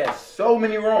nigga got so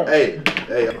many wrong. Hey.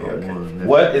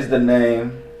 What is the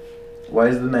name What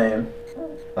is the name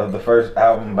of the first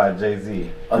album by Jay-Z?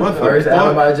 of What the the first fuck?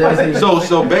 album by Jay-Z?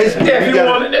 So basically, If we you gotta,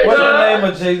 wanted it, What's the name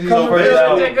of Jay-Z's Come first on,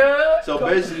 album? nigga. so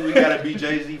basically we gotta be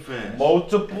Jay-Z fans,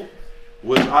 Multiple.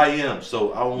 which I am.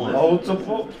 So I won.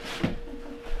 Multiple.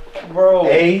 Bro.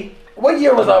 A. What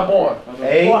year was I born?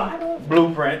 A.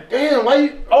 Blueprint. Damn, why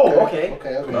you? Oh, okay.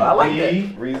 Okay. I like that.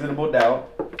 B. Reasonable Doubt.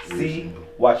 C.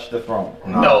 Watch the Throne.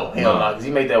 No, hell no, because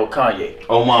he made that with Kanye.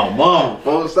 Oh my mom,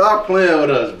 folks, stop playing with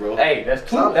us, bro. Hey, that's two.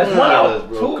 Stop That's playing one with out. us,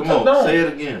 bro. Two Come to on, dome. say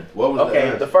it again. What was Okay,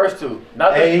 the the first two,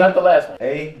 not A. the last one.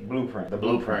 A. Blueprint. The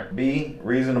Blueprint. B.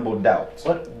 Reasonable Doubt.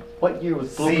 What year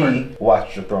was C.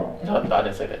 Watch the Throne. No, I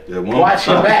didn't say that. Yeah, one Watch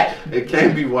your back. It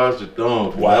can't be Watch the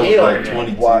Throne. Watch That was the like Throne.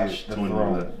 2010, Watch the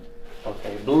 2011.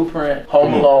 Okay, Blueprint,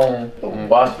 Home Alone, and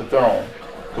Watch the Throne.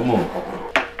 Come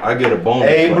on. I get a bonus.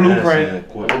 A, for Blueprint. answering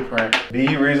quick. Blueprint.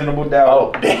 B. Reasonable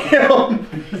Oh, Doubt.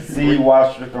 damn. C.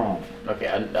 Watch the Throne. Okay,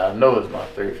 I know it's my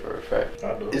three for a fact.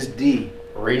 It's D.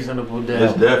 Reasonable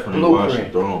It's doubt. definitely Watch the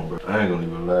Blueprint. Throne, bro. I ain't gonna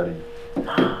even lie to you.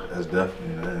 That's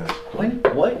definitely an ass. When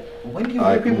do you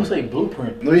Alright, hear people cool. say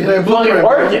blueprint? Let me hear that blueprint,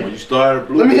 working. When you started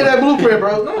Let me hear that blueprint,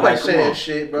 bro. Nobody Alright, say come that on.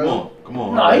 shit, bro. Come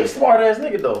on. Nah, he's smart ass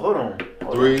nigga though. Hold on.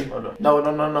 Three. Hold on. No.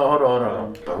 Hold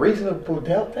on. A reasonable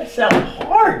doubt. That sound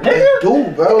hard, nigga.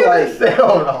 Dude, bro, That like,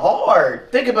 sound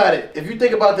hard. think about it. If you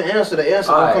think about the answer will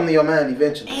Alright. come to your mind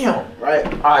eventually. Damn. Right?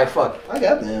 All right, fuck it. I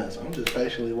got the answer. I'm just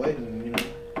patiently waiting, you know.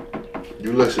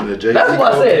 You listen to Jay-Z. That's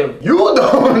what I said. If you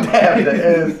don't have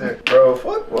the answer, bro,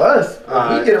 fuck us. If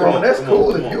Alright, we get it come wrong, on, that's come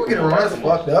cool. on, If come you on, get it come wrong, on, that's come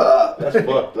on. fucked up. That's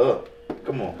fucked up.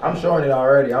 Come on. I'm showing it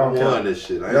already. I I don't care. won this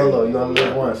shit. I ain't YOLO, you gonna only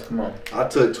live lie. once. Come on. I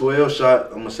took 12 shots.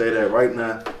 I'm gonna say that right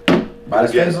now. By the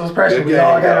Good game. Space's pressure, Good we game,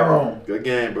 all got it bro. wrong. Good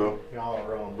game, bro. Y'all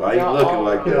wrong, Why you looking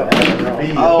like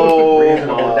that? Oh,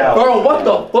 Reasonable doubt. Bro, what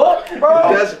the fuck,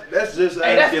 bro? That's just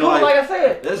Hey, that's asking cool, like like I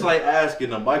said. that's like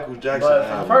asking a Michael Jackson But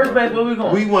album. first bro. base, where we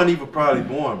going? We weren't even probably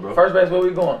born, bro. First base, where we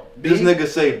going? This nigga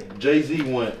say Jay-Z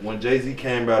went when Jay-Z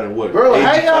came out and what? Bro,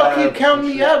 how y'all 85, keep counting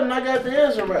some me shit. out and I got the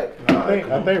answer right?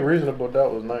 I think Reasonable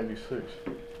Doubt was 96.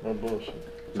 No bullshit.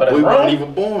 So that's We wrong? weren't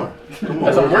even born. Come on.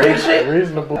 That's some real shit?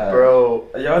 Reasonable. Bro.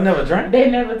 Y'all never drank? They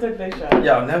never took their shot.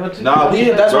 Y'all never took? Nah, we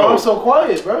Yeah, that's bro. why I'm so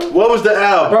quiet, bro. What was the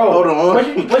album? Bro, Hold on.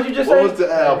 what you just What say? was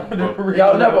the album, bro?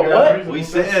 Y'all never what? We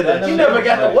said that. You shit. never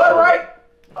got the what right?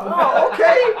 Oh,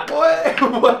 okay,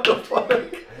 boy. What the fuck?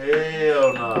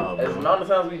 Hell nah, As the bro. amount of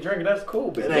times we drink, that's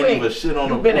cool. But It you ain't even shit on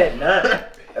You the been at 9.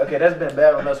 Okay, that's been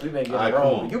bad on us. We've been getting Alright, it come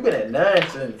wrong. on. You been at 9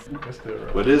 since. That's still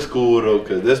right. But it's cool though,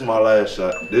 cause this is my last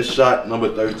shot. This shot number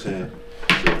 13.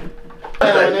 They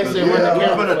say run the I'm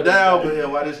camera gonna for die this. over here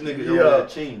while this nigga over Yeah. there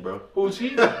cheating, bro. Who's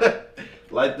he?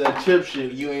 Like that chip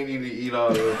shit, you ain't need to eat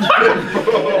all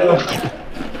that.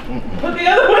 Put the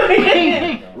other one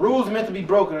in. Rules meant to be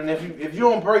broken, and if you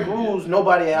don't break rules,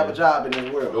 nobody have a job in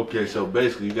this world. Okay, so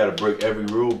basically you gotta break every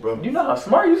rule, bro. You know how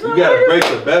smart you You sound? gotta nigga? break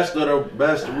the best of the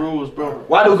best rules, bro.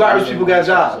 Why do garbage people got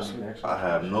jobs? I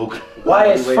have no. Why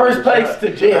is first place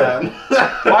to jail?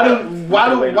 Why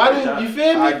do you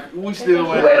feel me? We still You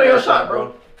wait on your shot,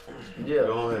 bro. Yeah.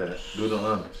 Go ahead, do the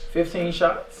honors. 15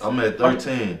 shots. I'm at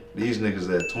 13. These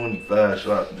niggas at 25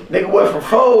 shots. Nigga went from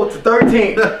 4 to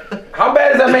 13. How bad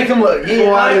does that make him look? He in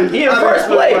first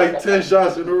place. Like 10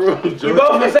 shots in a row. You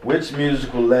go from Which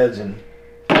musical legend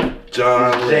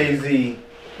John is Jay-Z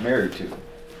married to?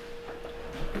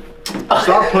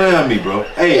 Stop playing me, bro.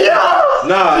 Hey, Yeah.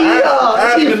 nah,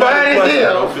 ask he another fine as question,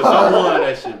 hell. bro, cause I won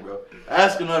that shit, bro.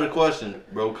 Ask another question,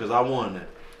 bro, cause I won that.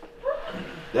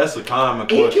 That's a common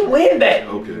He question. can win that.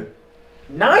 Okay.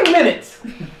 9 minutes.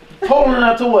 Totaling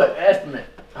out to what? Estimate.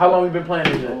 How long we been playing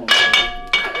this game?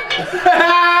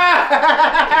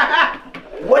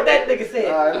 What that nigga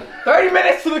said? 30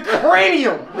 minutes to the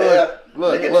cranium.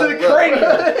 Look, Nigga to the cranium.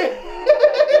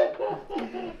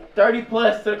 30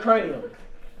 plus to the cranium.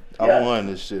 I Yes. won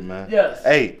this shit, man. Yes.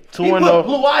 Hey, He put 2-0.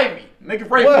 Blue Ivy. Nigga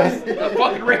Frank.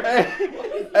 Fucking Rick.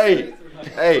 Hey,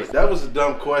 that was a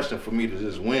dumb question for me to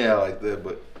just win out like that,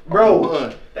 but Bro. I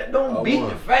won. That don't I beat won.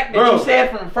 the fact that Bro. you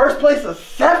said from first place to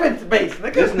 7th base,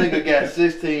 nigga. This nigga got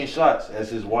 16 shots as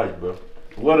his wife, bro.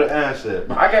 What an answer,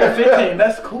 bro. I got a 15.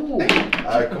 That's cool.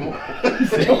 Alright, come on.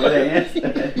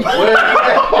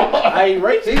 I ain't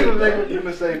racist. He was nigga, you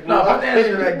gonna say blue. No, put the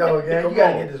answer back though, again. Come You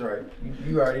gotta on. get this right.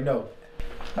 You already know.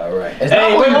 All right. It's Hey,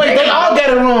 not wait, what you they think. all got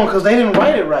it wrong because they didn't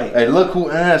write it right. Hey, look who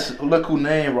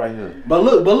name right here. But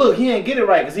look, he didn't get it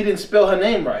right because he didn't spell her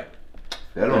name right.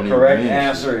 That The don't even correct mean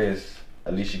answer is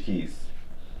Alicia Keys.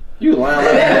 You lying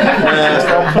like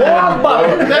that. Boy, I'm about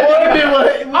to. That nigga did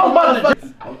what? I'm about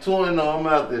to. I'm 2-0, I'm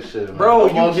out this shit, man. Bro,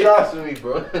 no more you get- shots to me,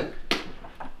 bro.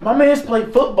 My man's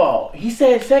played football. He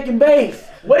said second base.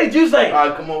 What did you say?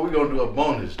 Alright, come on, we're gonna do a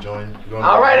bonus, joint.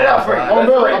 I'll write it out for you. Oh,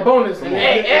 bro, a bonus. And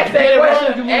Hey, if ask you that get it wrong,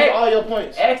 question. you lose Ask- all your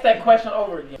points. Ask that question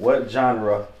over again. What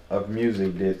genre of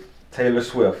music did Taylor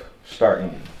Swift start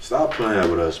in? Stop playing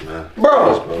with us, man.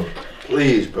 Bro.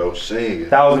 Please, bro, sing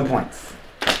it. 1,000 points.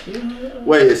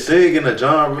 Wait, is singing a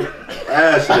genre?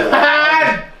 Answer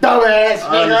that. Dumbass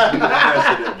Honestly, nigga.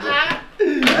 answer that, bro.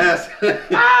 Answer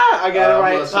I got it I'm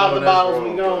right. not Top saying the that's bottles, wrong,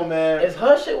 we bro. gone, man. Is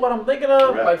her shit what I'm thinking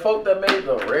of? Rap. Like folk that made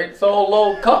the Red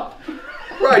Solo Cup.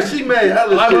 Right, she made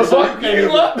hella Like shit. a So fuck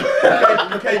you up.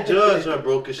 you can't judge her,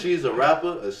 bro, cause she's a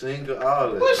rapper, a singer,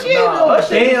 all that. Well, she ain't Nah, no her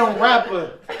shit- damn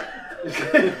rapper.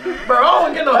 Bro, I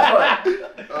don't get no fuck.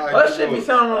 Alright, Her come shit be on.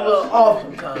 sounding a little off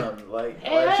sometimes. Like she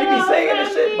be singing and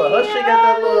shit, but her shit got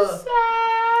that little.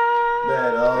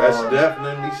 That's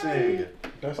definitely singing.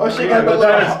 Her shit got the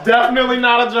little. definitely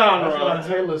not a That's genre. not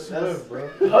Taylor Swift, bro.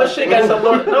 Her shit got some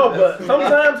little. No, but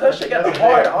sometimes her shit got the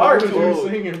hard R to it.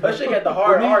 Singing, Her shit got the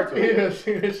hard R to it. Yeah,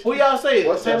 sing that shit. Who y'all say?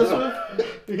 What's Taylor that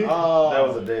Swift? That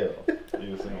was Adele.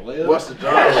 You were saying. What's the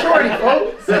Yeah, genre? shorty,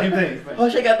 folks. Same thing. Oh,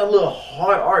 she got the little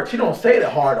hard art. She don't say the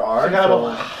hard art. She got so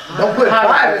a- don't put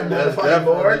five in That's motherfucking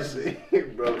board. definitely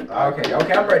bro. Okay,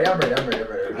 I'm ready. I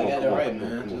got it right,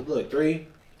 man. Just look, 3.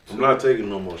 I'm not taking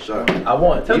no more shots. I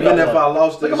won. Tell me Even I if won. I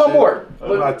lost this Look at my shit, board.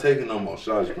 I'm not taking no more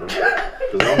shots, bro. Cause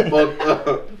I'm fucked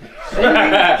up.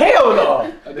 Hell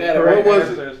no. I got it What right. was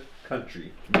it?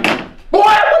 Country. Boy,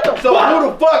 what the So fuck?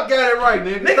 who the fuck got it right,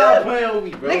 nigga? Nigga. Stop playing with me,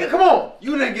 bro. Nigga, come on.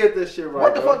 You didn't get this shit right.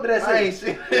 What the bro. fuck did that say? I ain't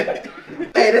seen it.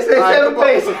 Hey, this ain't All right, 7 come on.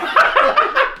 base.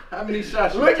 How many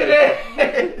shots you Look at taking?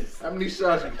 that. How many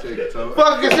shots you taking, Tom?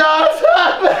 Fuck it, y'all.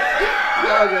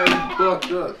 Y'all got me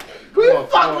fucked up. We Come on,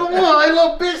 fucking Tom. won,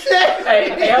 little bitch ass.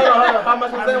 Hey, hold on. How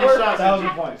much was that worth? 1,000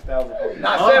 points. 1,000 points.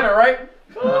 Not 7, right?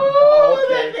 Oh,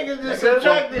 that nigga just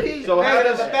subtracted. He So how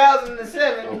negative does-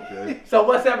 1,007. Okay. So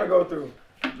what 7 go through?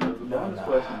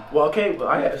 Well, okay, well,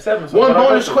 I have 7. So One what I go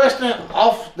bonus through? question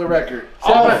off the record.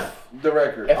 7. Off the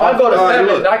record. If I go to All right, 7,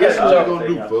 look, I this is what gotta you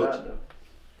jump. gonna do,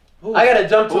 folks. I gotta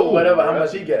jump to Ooh, whatever how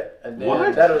much he get, and then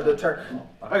What? that'll determine.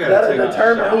 I gotta That'll take a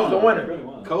determine shot. who's the winner.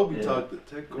 Kobe Yeah. talked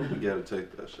to take Kobe gotta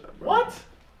take that shot, bro. What?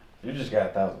 You just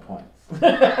got 1,000 points.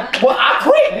 Well, I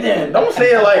quit then. Don't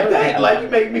say it like that. Like you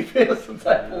make me feel some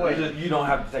type of way. You don't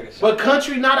have to take a shot. But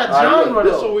country not a All right, genre look,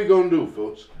 this is what though. we gonna do,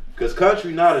 folks. Cause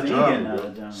country not a genre, not bro.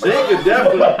 a genre. Singing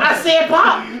definitely. I said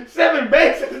pop. 7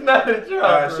 base is not a genre.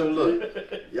 All right, so look,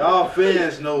 y'all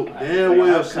fans know damn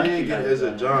well singing is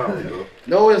a genre, bro.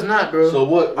 No, it's not, bro. So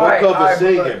what All right, covers all right, but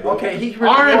singing, look, bro? okay, he really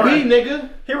R&B, won. nigga.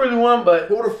 He really won, but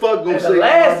Who the fuck in gonna the say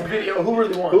last R&B? video, who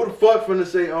really won? Who the fuck finna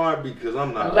say R&B? Cause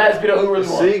I'm not. The last video, who really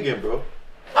won? Singing, bro.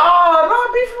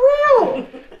 Oh, no, be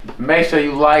for real. Make sure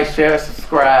you like, share,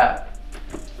 subscribe.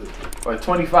 For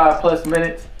 25 plus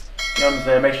minutes, you know what I'm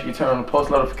saying? Make sure you turn on the post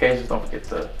notifications. Don't forget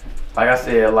to, like I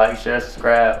said, like, share,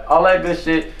 subscribe, all that good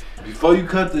shit. Before you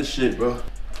cut this shit, bro.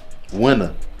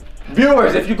 Winner.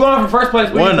 Viewers, if you're going from first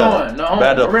place, where you Winner. going? No,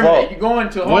 By remember default. that, you're going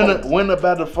to home. Winner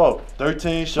by default.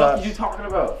 13 What shots. are you talking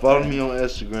about? Follow me on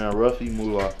Instagram, Ruffy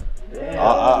Moolah. Damn.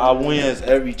 I wins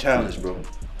every challenge, bro.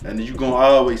 And you gonna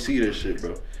always see this shit,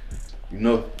 bro. You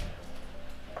know.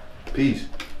 Peace.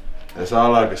 That's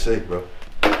all I can say, bro.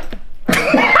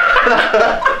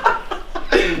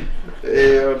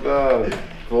 Hell no.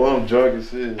 Boy, I'm drunk as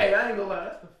shit. Hey, I ain't gonna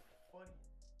lie.